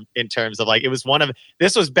in terms of like, it was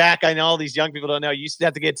this was back. I know all these young people don't know. You used to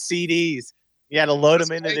have to get CDs. You had to load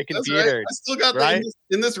them into the computer. Right. I still got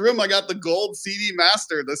in this room. I got the gold CD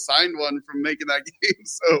master, the signed one from making that game.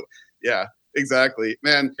 So yeah, exactly,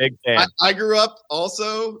 man. Big fan. I grew up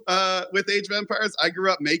also with Age of Empires. I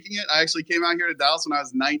grew up making it. I actually came out here to Dallas when I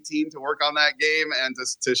was 19 to work on that game and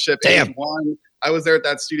to ship Age 1. I was there at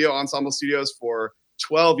that studio, Ensemble Studios, for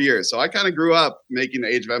 12 years. So I kind of grew up making the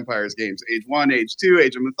Age of Empires games. Age 1, Age 2,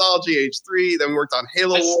 Age of Mythology, Age 3. Then we worked on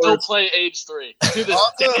Halo Wars. I still play Age 3 to this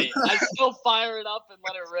day. I still fire it up and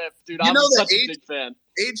let it rip. Dude, I'm such a big fan.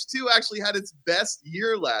 Age 2 actually had its best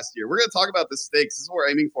year last year. We're going to talk about the stakes. This is what we're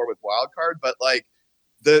aiming for with Wildcard. But like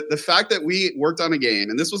the fact that we worked on a game,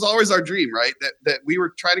 and this was always our dream, right? That we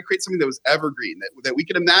were trying to create something that was evergreen, that we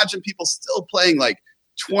could imagine people still playing like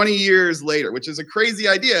 20 years later, which is a crazy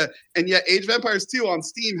idea. And yet Age of Empires 2 on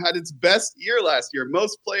Steam had its best year last year.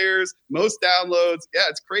 Most players, most downloads. Yeah,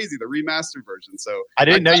 it's crazy, the remastered version. So I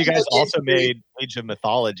didn't know you guys also made Age of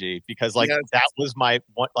Mythology because that was my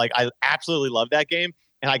one. Like, I absolutely love that game.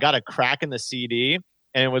 And I got a crack in the CD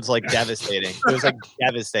and it was like devastating. It was like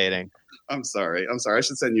devastating. I'm sorry. I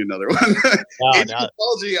should send you another one. Age of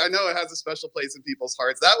Mythology, I know it has a special place in people's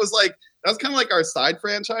hearts. That was kind of like our side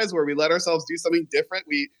franchise where we let ourselves do something different.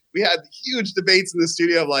 We had huge debates in the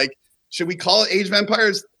studio of like, should we call it Age of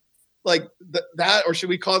Empires like that, or should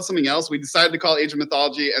we call it something else? We decided to call it Age of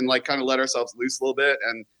Mythology and like kind of let ourselves loose a little bit.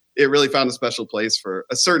 And it really found a special place for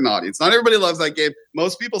a certain audience. Not everybody loves that game.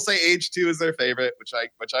 Most people say Age 2 is their favorite, which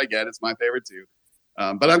I get. It's my favorite too.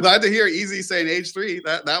 But I'm glad to hear Easy saying Age 3.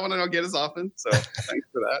 That one I don't get as often. So thanks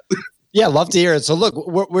for that. Yeah, love to hear it. So look,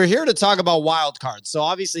 we're here to talk about Wildcard. So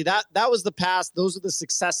obviously that was the past. Those are the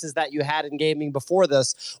successes that you had in gaming before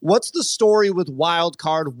this. What's the story with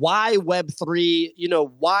Wildcard? Why Web3?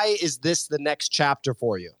 Why is this the next chapter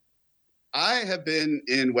for you? I have been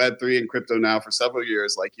in Web3 and crypto now for several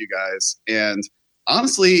years, like you guys. And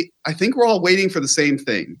honestly, I think we're all waiting for the same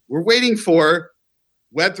thing. We're waiting for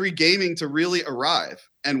Web3 gaming to really arrive.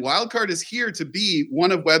 And Wildcard is here to be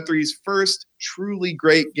one of Web3's first truly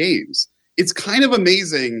great games. It's kind of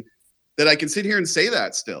amazing that I can sit here and say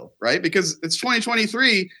that still, right? Because it's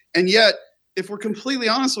 2023. And yet, if we're completely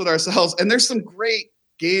honest with ourselves, and there's some great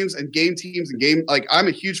games and game teams and like I'm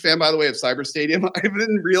a huge fan, by the way, of Cyber Stadium. I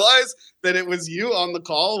didn't realize that it was you on the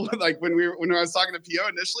call, like when I was talking to PO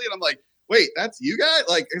initially. And I'm like, wait, that's you guys?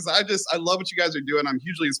 Like, because I love what you guys are doing. I'm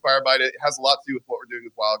hugely inspired by it. It has a lot to do with what we're doing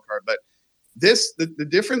with Wildcard. But the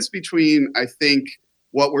difference between, I think,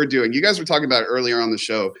 what we're doing, you guys were talking about it earlier on the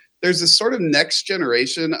show, there's this sort of next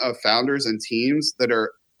generation of founders and teams that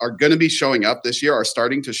are going to be showing up this year, are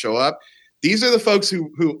starting to show up. These are the folks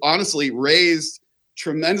who honestly raised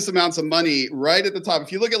tremendous amounts of money right at the top.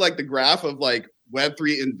 If you look at like the graph of like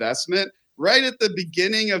Web3 investment, right at the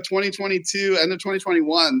beginning of 2022, end of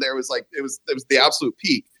 2021, there was like, it was the absolute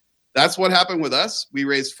peak. That's what happened with us. We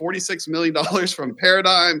raised $46 million from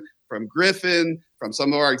Paradigm, from Griffin, from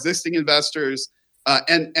some of our existing investors.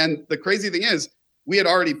 And the crazy thing is, we had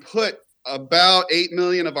already put about 8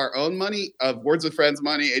 million of our own money, of Words with Friends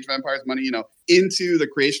money, Age of Empires money, into the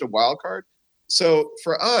creation of Wildcard. So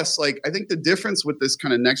for us, like, I think the difference with this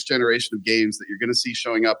kind of next generation of games that you're going to see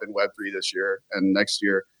showing up in Web3 this year and next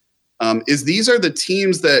year is these are the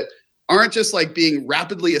teams that aren't just like being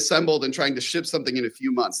rapidly assembled and trying to ship something in a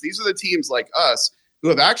few months. These are the teams like us who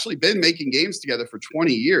have actually been making games together for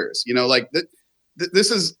 20 years.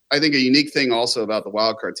 This is, I think, a unique thing also about the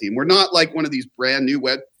Wildcard team. We're not like one of these brand new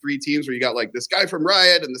Web3 teams where you got like this guy from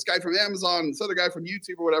Riot and this guy from Amazon and this other guy from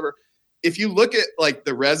YouTube or whatever. If you look at like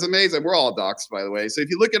the resumes, and we're all doxxed, by the way. So if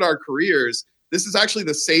you look at our careers, this is actually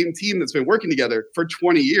the same team that's been working together for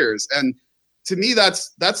 20 years. And to me,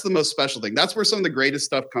 that's the most special thing. That's where some of the greatest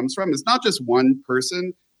stuff comes from. It's not just one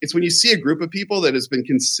person. It's when you see a group of people that has been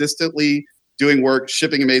consistently doing work,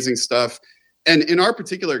 shipping amazing stuff. And in our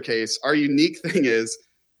particular case, our unique thing is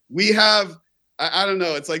we have, I don't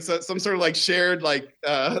know, it's like some sort of like shared like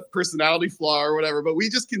personality flaw or whatever, but we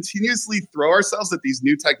just continuously throw ourselves at these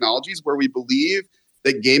new technologies where we believe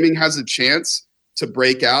that gaming has a chance to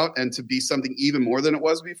break out and to be something even more than it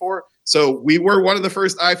was before. So we were one of the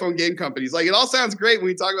first iPhone game companies. Like, it all sounds great when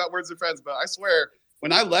we talk about Words of Friends, but I swear,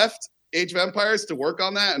 when I left Age of Empires to work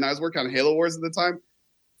on that, and I was working on Halo Wars at the time,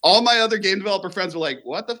 all my other game developer friends were like,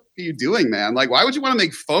 what the f are you doing, man? Like, why would you want to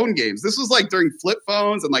make phone games? This was like during flip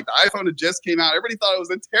phones and like the iPhone had just came out. Everybody thought it was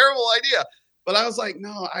a terrible idea. But I was like,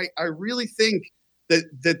 no, I really think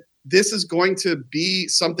that this is going to be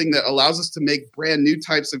something that allows us to make brand new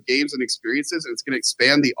types of games and experiences, and it's going to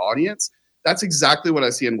expand the audience. That's exactly what I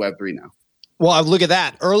see in Web3 now. Well, look at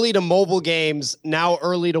that. Early to mobile games, now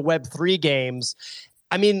early to Web3 games.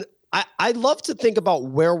 I mean, I'd love to think about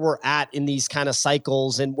where we're at in these kind of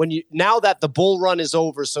cycles. And now that the bull run is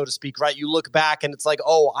over, so to speak, right? You look back and it's like,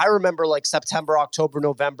 oh, I remember like September, October,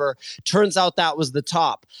 November. Turns out that was the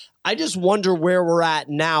top. I just wonder where we're at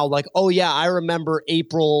now. Like, oh yeah, I remember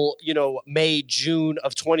April, May, June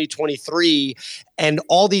of 2023. And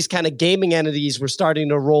all these kind of gaming entities were starting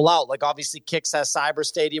to roll out. Like obviously Kix has Cyber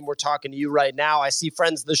Stadium. We're talking to you right now. I see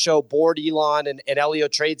friends of the show, Board Elon and Elio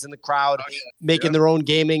Trades in the crowd, making their own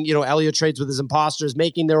gaming, Elio Trades with his imposters,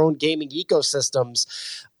 making their own gaming ecosystems.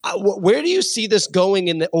 Where do you see this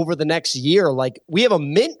going over the next year? Like, we have a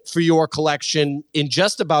mint for your collection in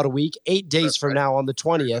just about a week, 8 days from now on the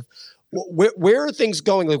 20th. Where are things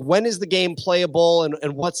going? Like, when is the game playable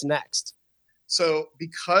and what's next? So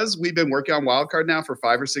because we've been working on Wildcard now for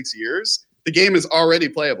 5 or 6 years, the game is already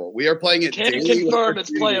playable. We are playing it daily. Can confirm it's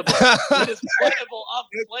playable. It is playable.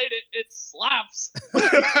 I've played it. It slaps.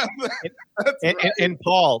 And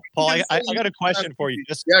Paul, I got a question for you.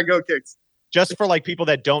 Go Kix. Just for like people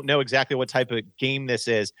that don't know exactly what type of game this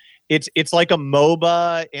is, it's like a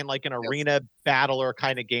MOBA and like an arena battler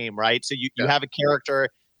kind of game, right? So you have a character.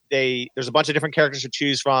 There's a bunch of different characters to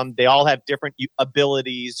choose from. They all have different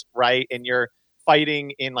abilities, right? And you're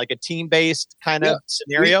fighting in like a team-based kind of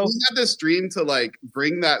scenario. We had this dream to like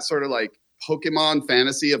bring that sort of like Pokemon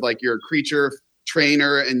fantasy of like you're a creature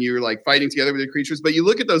trainer and you're like fighting together with your creatures. But you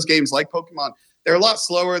look at those games like Pokemon, they're a lot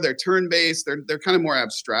slower. They're turn-based. They're kind of more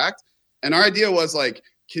abstract. And our idea was like,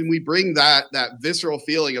 can we bring that visceral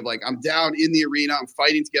feeling of like, I'm down in the arena, I'm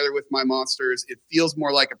fighting together with my monsters. It feels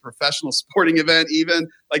more like a professional sporting event even.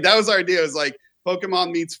 Like, that was our idea. It was like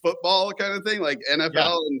Pokemon meets football kind of thing, like NFL.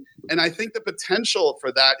 Yeah. And I think the potential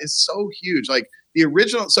for that is so huge. Like the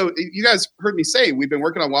original, so you guys heard me say, we've been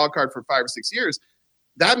working on Wildcard for 5 or 6 years.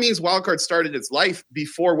 That means Wildcard started its life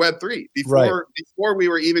before Web3, before we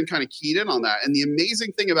were even kind of keyed in on that. And the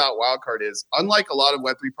amazing thing about Wildcard is, unlike a lot of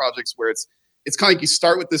Web3 projects where it's kind of like you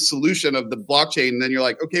start with this solution of the blockchain, and then you're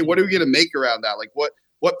like, okay, what are we going to make around that? Like,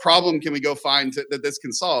 what problem can we go find that this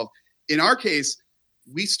can solve? In our case,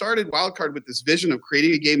 we started Wildcard with this vision of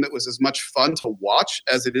creating a game that was as much fun to watch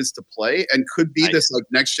as it is to play, and could be this like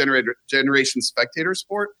next generation spectator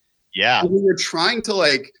sport. Yeah, and we were trying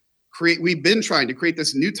to we've been trying to create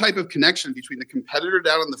this new type of connection between the competitor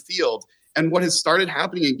down on the field and what has started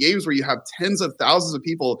happening in games where you have tens of thousands of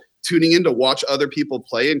people tuning in to watch other people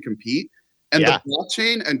play and compete. And the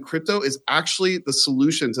blockchain and crypto is actually the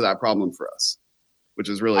solution to that problem for us, which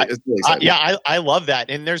is really, it's really exciting. I love that.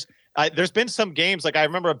 And there's been some games, like I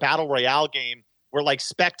remember a battle royale game where like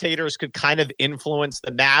spectators could kind of influence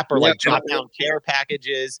the map or like drop down care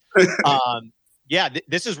packages.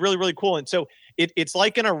 This is really, really cool. And so it's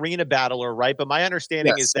like an arena battler, right? But my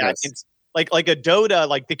understanding is that it's like a Dota,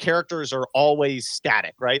 like the characters are always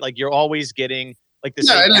static, right? Like you're always getting like the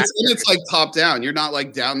same. And it's like top down. You're not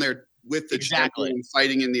like down there with the champion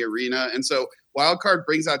fighting in the arena. And so Wildcard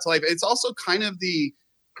brings that to life. It's also kind of the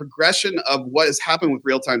progression of what has happened with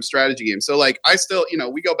real-time strategy games. So like I still,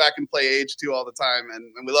 we go back and play Age 2 all the time and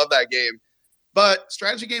we love that game. But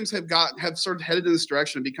strategy games have sort of headed in this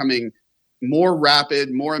direction of becoming more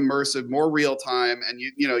rapid, more immersive, more real-time. And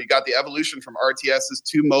you got the evolution from RTSs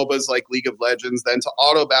to MOBAs like League of Legends, then to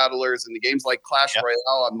auto battlers and the games like Clash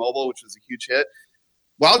Royale on mobile, which was a huge hit.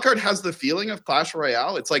 Wildcard has the feeling of Clash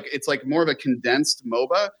Royale. It's like more of a condensed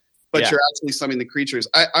MOBA, but you're actually summoning the creatures.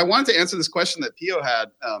 I wanted to answer this question that Pio had.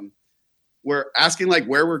 We're asking like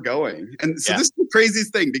where we're going. And so this is the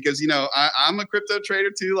craziest thing because, I'm a crypto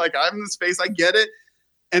trader too. Like I'm in the space, I get it.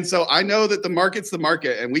 And so I know that the market's the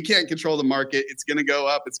market and we can't control the market. It's going to go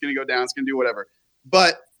up. It's going to go down. It's going to do whatever.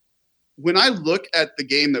 But when I look at the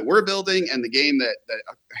game that we're building and the game that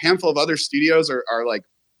a handful of other studios are like,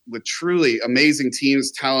 with truly amazing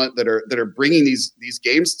teams, talent that are bringing these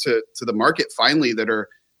games to the market finally that are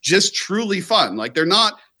just truly fun. Like they're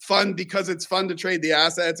not fun because it's fun to trade the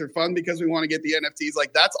assets or fun because we want to get the NFTs.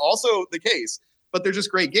 Like that's also the case, but they're just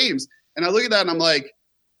great games. And I look at that and I'm like,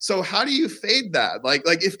 so how do you fade that? Like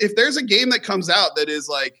if there's a game that comes out that is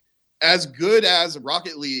like as good as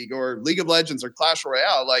Rocket League or League of Legends or Clash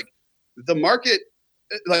Royale, like the market,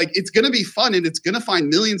 like it's going to be fun and it's going to find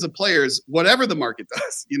millions of players, whatever the market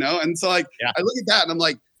does, And so like, I look at that and I'm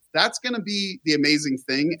like, that's going to be the amazing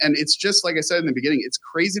thing. And it's just, like I said in the beginning, it's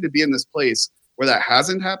crazy to be in this place where that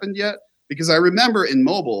hasn't happened yet. Because I remember in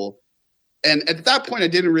mobile, and at that point I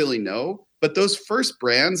didn't really know, but those first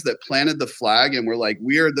brands that planted the flag and were like,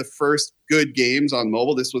 we are the first good games on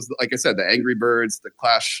mobile. This was, like I said, the Angry Birds, the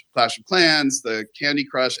Clash of Clans, the Candy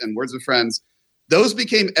Crush, and Words with Friends. Those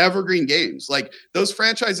became evergreen games. Like those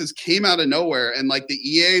franchises came out of nowhere, and like the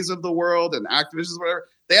EAs of the world and Activisions, whatever,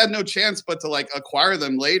 they had no chance but to like acquire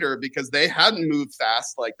them later because they hadn't moved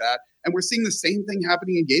fast like that. And we're seeing the same thing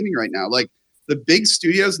happening in gaming right now. Like the big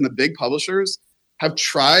studios and the big publishers have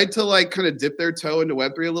tried to like kind of dip their toe into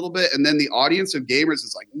Web3 a little bit. And then the audience of gamers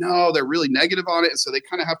is like, no, they're really negative on it. And so they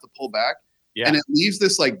kind of have to pull back. Yeah. And it leaves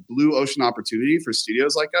this like blue ocean opportunity for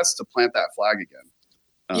studios like us to plant that flag again.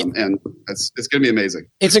 And it's going to be amazing.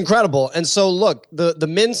 It's incredible. And so look, the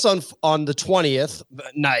mints on the 20th,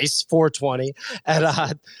 nice, 420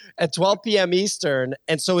 at 12 p.m. Eastern.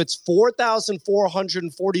 And so it's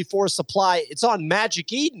 4,444 supply. It's on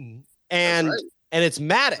Magic Eden and it's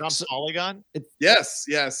Maddox. It's on Polygon? Yes.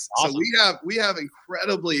 Awesome. So we have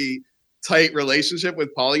incredibly tight relationship with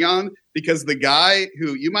Polygon because the guy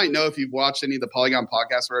who you might know if you've watched any of the Polygon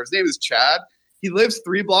podcasts, where his name is Chad. He lives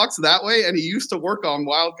 3 blocks that way, and he used to work on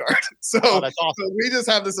Wildcard. So, that's awesome. So we just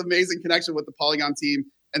have this amazing connection with the Polygon team.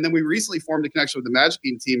 And then we recently formed a connection with the Magic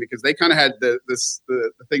Eden team because they kind of had the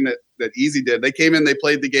thing that Easy did. They came in, they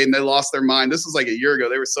played the game, they lost their mind. This was like a year ago.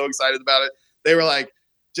 They were so excited about it. They were like,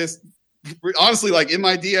 just honestly, like in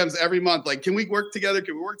my DMs every month, like, can we work together?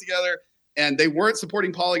 And they weren't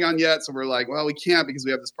supporting Polygon yet. So we're like, well, we can't because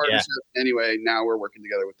we have this partnership. Yeah. Anyway, now we're working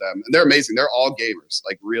together with them. And they're amazing. They're all gamers,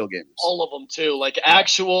 like real gamers. All of them, too. Like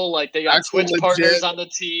they got Twitch legit partners on the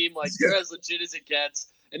team. Like they're as legit as it gets.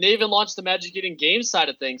 And they even launched the Magic Eden game side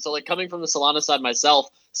of things. So like coming from the Solana side myself,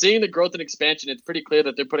 seeing the growth and expansion, it's pretty clear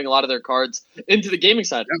that they're putting a lot of their cards into the gaming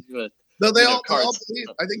side. Yeah. No, they all believe,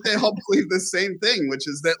 I think they all believe the same thing, which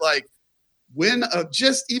is that like, when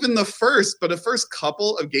just even the first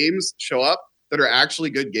couple of games show up that are actually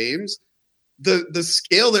good games, the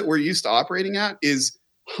scale that we're used to operating at is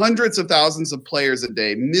hundreds of thousands of players a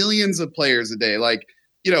day, millions of players a day. Like,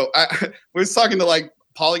 I was talking to like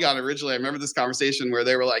Polygon originally. I remember this conversation where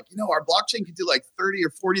they were like, our blockchain could do like 30 or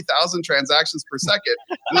 40,000 transactions per second.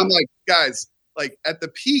 And I'm like, guys, like at the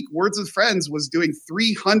peak, Words with Friends was doing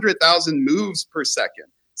 300,000 moves per second.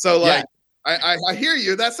 So like, yeah. I hear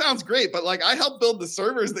you. That sounds great. But like I helped build the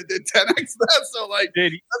servers that did 10x that. So like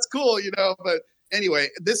that's cool, But anyway,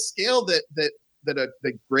 this scale that the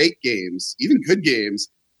great games, even good games,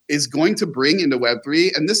 is going to bring into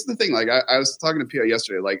Web3. And this is the thing. Like I was talking to Pio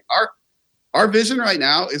yesterday. Like our vision right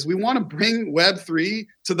now is we want to bring Web3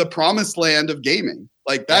 to the promised land of gaming.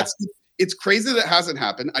 Like it's crazy that it hasn't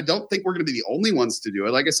happened. I don't think we're going to be the only ones to do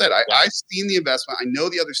it. Like I said, I've seen the investment. I know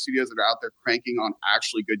the other studios that are out there cranking on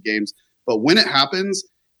actually good games. But when it happens,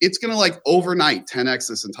 it's going to like overnight 10x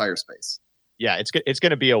this entire space. Yeah, it's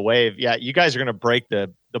going to be a wave. Yeah, you guys are going to break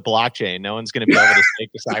the blockchain. No one's going to be able to stake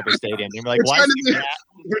the cyber stadium. You're like,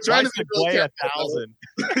 we're trying to play 1,000?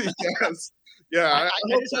 Yes. Yeah.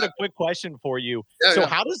 I just had a quick question for you. Yeah,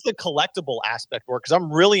 how does the collectible aspect work? Because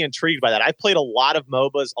I'm really intrigued by that. I've played a lot of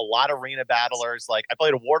MOBAs, a lot of arena battlers. Like I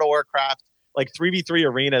played a World of Warcraft, like 3v3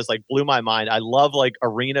 arenas, like blew my mind. I love like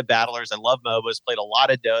arena battlers. I love MOBAs, played a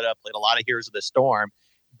lot of Dota, played a lot of Heroes of the Storm,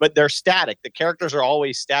 but they're static. The characters are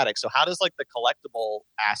always static. So how does like the collectible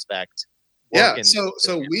aspect work? Yeah.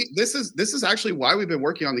 So this is actually why we've been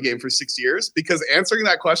working on the game for 6 years, because answering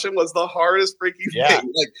that question was the hardest freaking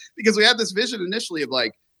thing. Like, because we had this vision initially of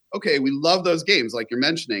like, okay, we love those games like you're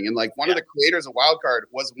mentioning. And like one of the creators of Wildcard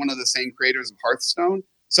was one of the same creators of Hearthstone.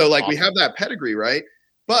 So like we have that pedigree, right?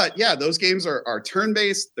 But yeah, those games are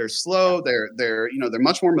turn-based, they're slow, they're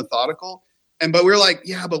much more methodical. But we're like,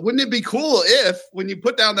 yeah, but wouldn't it be cool if when you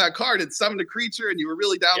put down that card, it summoned a creature and you were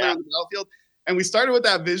really down there on the battlefield? And we started with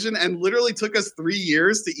that vision, and literally took us 3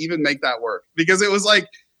 years to even make that work, because it was like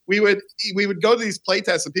we would go to these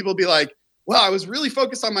playtests and people would be like, well, I was really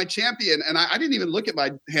focused on my champion and I didn't even look at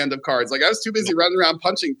my hand of cards. Like I was too busy running around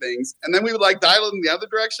punching things. And then we would like dial it in the other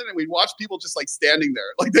direction and we'd watch people just like standing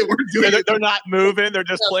there. Like they weren't doing They're not moving. They're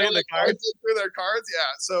just playing the cards. Through their cards.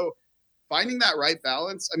 Yeah. So finding that right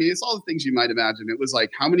balance. I mean, it's all the things you might imagine. It was like,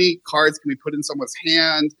 how many cards can we put in someone's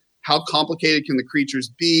hand? How complicated can the creatures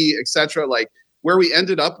be, etc. Like where we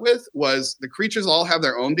ended up with was the creatures all have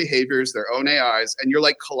their own behaviors, their own AIs, and you're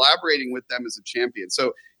like collaborating with them as a champion.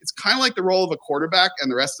 So it's kind of like the role of a quarterback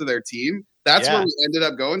and the rest of their team. That's where we ended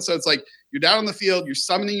up going. So it's like you're down on the field, you're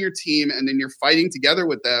summoning your team, and then you're fighting together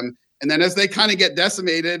with them. And then as they kind of get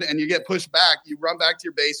decimated and you get pushed back, you run back to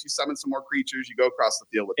your base, you summon some more creatures, you go across the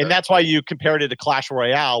field with them. And that's why you compared it to Clash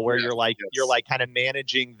Royale, where you're like kind of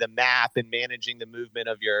managing the map and managing the movement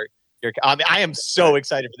of your. I mean, I am so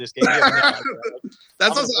excited for this game.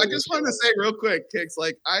 That's also, I just wanted to say real quick, Kix,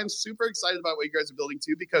 like I am super excited about what you guys are building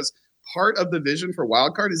too, because part of the vision for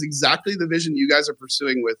Wildcard is exactly the vision you guys are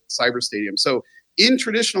pursuing with Cyber Stadium. So in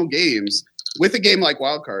traditional games, with a game like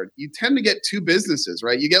Wildcard, you tend to get two businesses,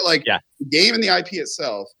 right? You get like the game and the IP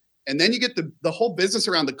itself, and then you get the whole business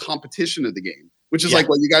around the competition of the game, which is like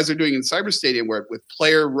what you guys are doing in Cyber Stadium, where with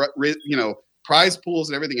player, prize pools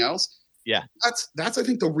and everything else. Yeah, that's I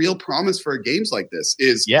think the real promise for games like this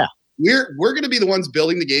is we're going to be the ones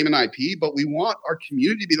building the game and IP, but we want our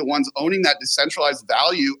community to be the ones owning that decentralized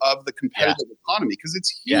value of the competitive economy, because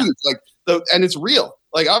it's huge. And it's real.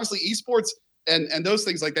 Like obviously esports and those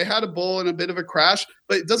things, like they had a bull and a bit of a crash,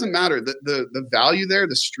 but it doesn't matter. The value there,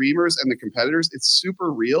 the streamers and the competitors, it's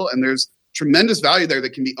super real, and there's tremendous value there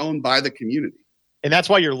that can be owned by the community. And that's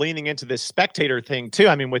why you're leaning into this spectator thing too.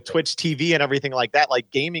 I mean, with Twitch TV and everything like that,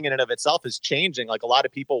 like gaming in and of itself is changing. Like a lot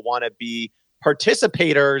of people want to be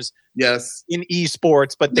participators in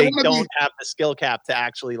esports, but they don't have the skill cap to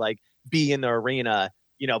actually like be in the arena,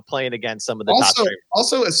 playing against some of the top streamers.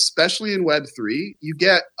 Also, especially in Web3, you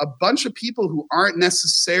get a bunch of people who aren't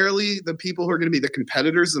necessarily the people who are going to be the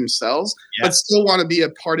competitors themselves, but still want to be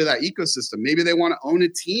a part of that ecosystem. Maybe they want to own a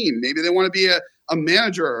team. Maybe they want to be a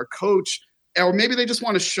manager or a coach. Or maybe they just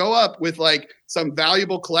want to show up with like some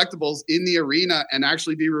valuable collectibles in the arena and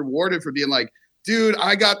actually be rewarded for being like, dude,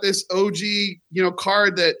 I got this OG,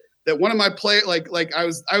 card that one of my I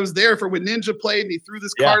was there for when Ninja played and he threw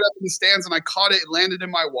this card up in the stands and I caught it and landed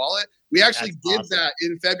in my wallet. We actually did that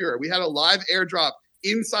in February. We had a live airdrop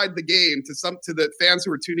inside the game to the fans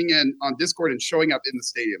who were tuning in on Discord and showing up in the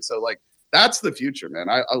stadium. So like, that's the future, man.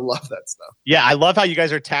 I love that stuff. Yeah, I love how you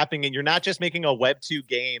guys are tapping in. You're not just making a Web 2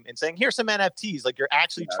 game and saying, here's some NFTs. Like you're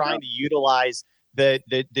actually trying to utilize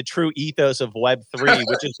the true ethos of Web 3,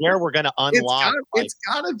 which is where we're going to unlock. It's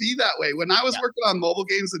got to be that way. When I was working on mobile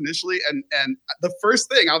games initially, and the first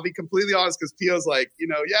thing, I'll be completely honest, because Pio's like, you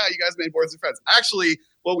guys made Boards and Friends. Actually,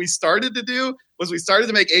 what we started to do was we started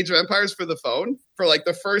to make Age of Empires for the phone for like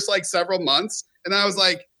the first like several months. And I was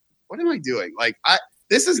like, what am I doing? Like,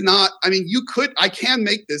 this is not, I can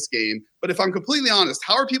make this game, but if I'm completely honest,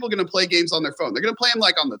 how are people going to play games on their phone? They're going to play them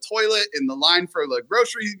like on the toilet, in the line for the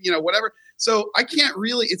grocery, whatever. So I can't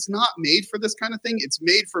really, it's not made for this kind of thing. It's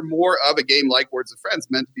made for more of a game like Words of Friends,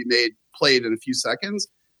 meant to be played in a few seconds.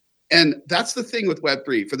 And that's the thing with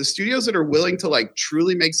Web3. For the studios that are willing to like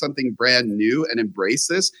truly make something brand new and embrace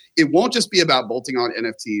this, it won't just be about bolting on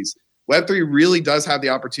NFTs. Web3 really does have the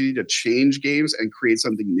opportunity to change games and create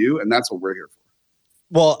something new, and that's what we're here for.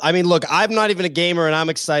 Well, I mean, look, I'm not even a gamer and I'm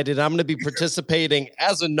excited. I'm going to be participating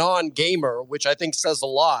as a non-gamer, which I think says a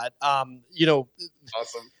lot. Awesome.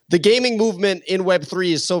 The gaming movement in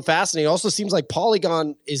Web3 is so fascinating. It also seems like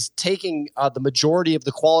Polygon is taking the majority of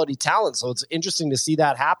the quality talent. So it's interesting to see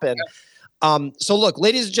that happen. So look,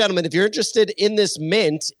 ladies and gentlemen, if you're interested in this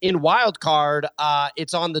mint in Wildcard,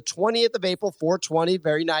 it's on the 20th of April, 420,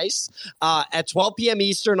 very nice, at 12 p.m.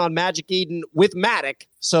 Eastern on Magic Eden with Matic.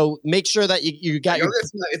 So make sure that you got your.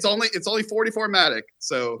 It's only 44 Matic,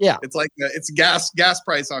 so yeah, it's like it's gas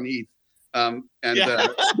price on ETH. Go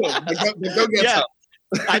get some.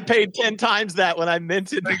 I paid 10 times that when I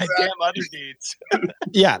minted my damn other deeds.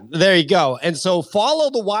 Yeah, there you go. And so follow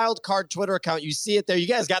the Wildcard Twitter account. You see it there. You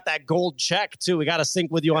guys got that gold check too. We got to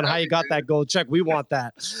sync with you on how you got that gold check. We want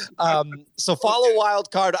that. So follow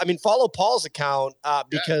Wildcard. I mean, follow Paul's account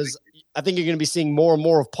because I think you're going to be seeing more and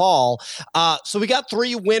more of Paul. So we got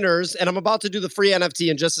 3 winners, and I'm about to do the free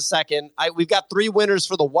NFT in just a second. We've got 3 winners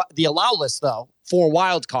for the allow list, though, for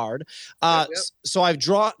Wildcard. So I've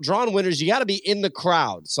drawn winners. You got to be in the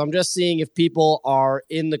crowd. So I'm just seeing if people are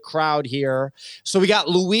in the crowd here. So we got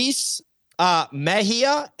Luis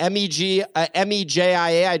Mejia, Mejia.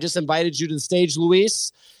 I just invited you to the stage,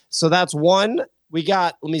 Luis. So that's one. We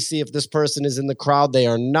got, let me see if this person is in the crowd. They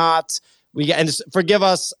are not. And forgive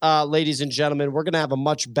us, ladies and gentlemen, we're going to have a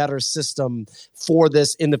much better system for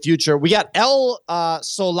this in the future. We got El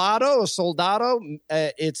Soldado.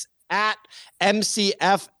 It's at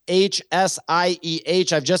MCFHSIEH.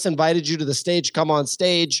 I've just invited you to the stage. Come on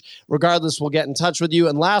stage. Regardless, we'll get in touch with you.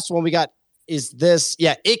 And last one we got is this.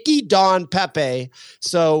 Yeah, Icky Don Pepe.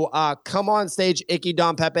 So come on stage, Icky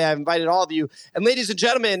Don Pepe. I've invited all of you. And ladies and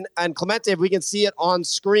gentlemen, and Clemente, if we can see it on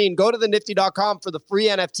screen, go to thenifty.com for the free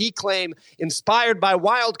NFT claim inspired by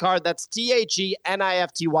Wildcard. That's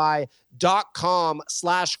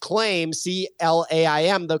THENIFTY.com/claim,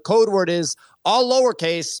 CLAIM. The code word is all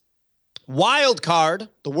lowercase. Wildcard,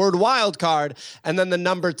 the word wildcard, and then the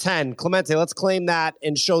number 10. Clemente, let's claim that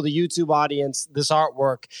and show the YouTube audience this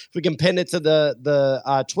artwork. If we can pin it to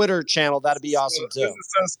the Twitter channel, that'd be awesome too. This is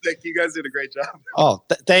so sick. You guys did a great job. Oh,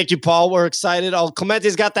 thank you, Paul. We're excited. Oh,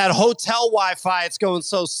 Clemente's got that hotel Wi-Fi. It's going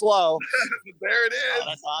so slow. There it is. Oh,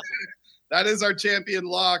 that's awesome. That is our champion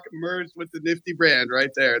lock merged with the Nifty brand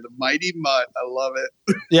right there. The Mighty Mutt. I love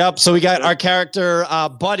it. Yep. So we got our character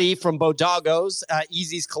Buddy from Bodogos,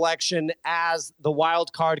 Easy's collection as the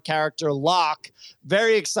wild card character Locke.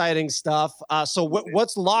 Very exciting stuff. So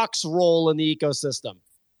what's Locke's role in the ecosystem?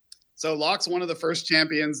 So Locke's one of the first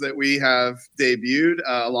champions that we have debuted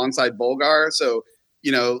alongside Bolgar. So,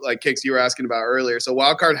 like Kix, you were asking about earlier. So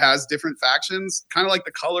Wildcard has different factions, kind of like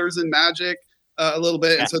the colors in Magic. A little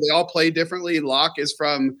bit, and so they all play differently. Locke is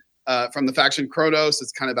from the faction Kronos.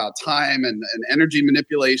 It's kind of about time and energy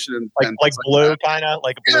manipulation and like blue, kind of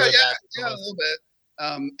like blue. Yeah, a little bit.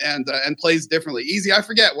 And plays differently. Easy, I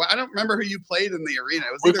forget. Well, I don't remember who you played in the arena.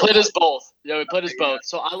 We played as both. Yeah, we played as both.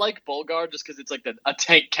 So I like Bolgar just because it's like a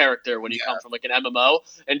tank character when you come from like an MMO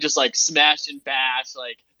and just like smash and bash.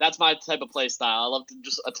 Like that's my type of play style. I love to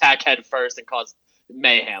just attack head first and cause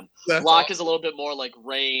mayhem. Locke is a little bit more like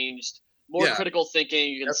ranged. More critical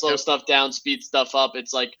thinking. You can slow stuff down, speed stuff up.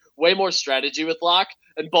 It's like way more strategy with Locke.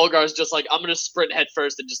 And Bolgar's just like, I'm going to sprint head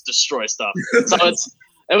first and just destroy stuff. So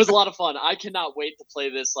it was a lot of fun. I cannot wait to play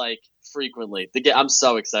this like frequently. I'm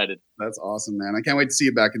so excited. That's awesome, man. I can't wait to see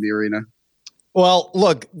you back in the arena. Well,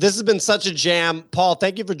 look, this has been such a jam. Paul,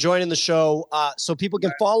 thank you for joining the show. So people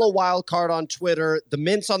can follow Wildcard on Twitter. The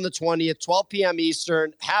Mint's on the 20th, 12 p.m.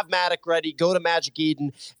 Eastern. Have Matic ready. Go to Magic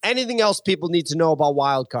Eden. Anything else people need to know about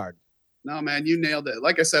Wildcard? No, man, you nailed it.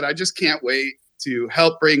 Like I said, I just can't wait to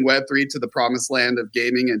help bring Web3 to the promised land of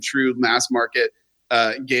gaming and true mass market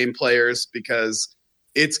game players because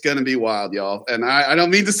it's going to be wild, y'all. And I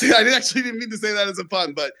don't mean to say, I actually didn't mean to say that as a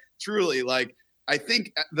pun, but truly, like, I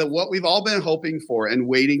think what we've all been hoping for and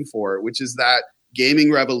waiting for, which is that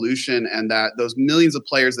gaming revolution and that those millions of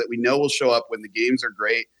players that we know will show up when the games are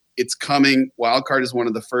great, it's coming. Wildcard is one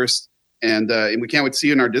of the first, and we can't wait to see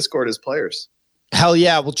you in our Discord as players. Hell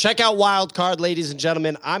yeah. Well, check out Wildcard, ladies and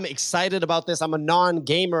gentlemen. I'm excited about this. I'm a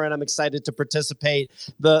non-gamer, and I'm excited to participate.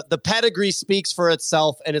 The pedigree speaks for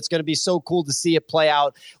itself, and it's going to be so cool to see it play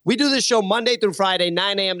out. We do this show Monday through Friday,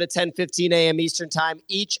 9 a.m. to 10:15 a.m. Eastern Time,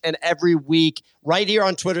 each and every week, right here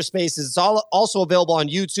on Twitter Spaces. It's also available on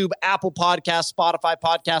YouTube, Apple Podcasts, Spotify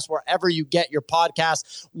Podcasts, wherever you get your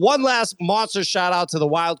podcasts. One last monster shout-out to the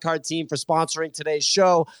Wildcard team for sponsoring today's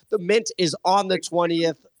show. The Mint is on the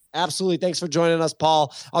 20th. Absolutely. Thanks for joining us,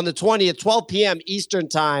 Paul. On the 20th, 12 p.m. Eastern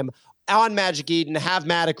Time on Magic Eden. Have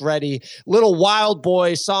Matic ready. Little Wild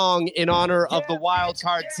Boy song in honor of the wild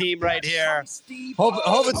card team right here. Hope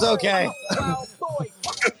it's okay.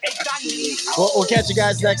 We'll catch you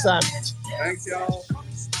guys next time. Thanks, y'all.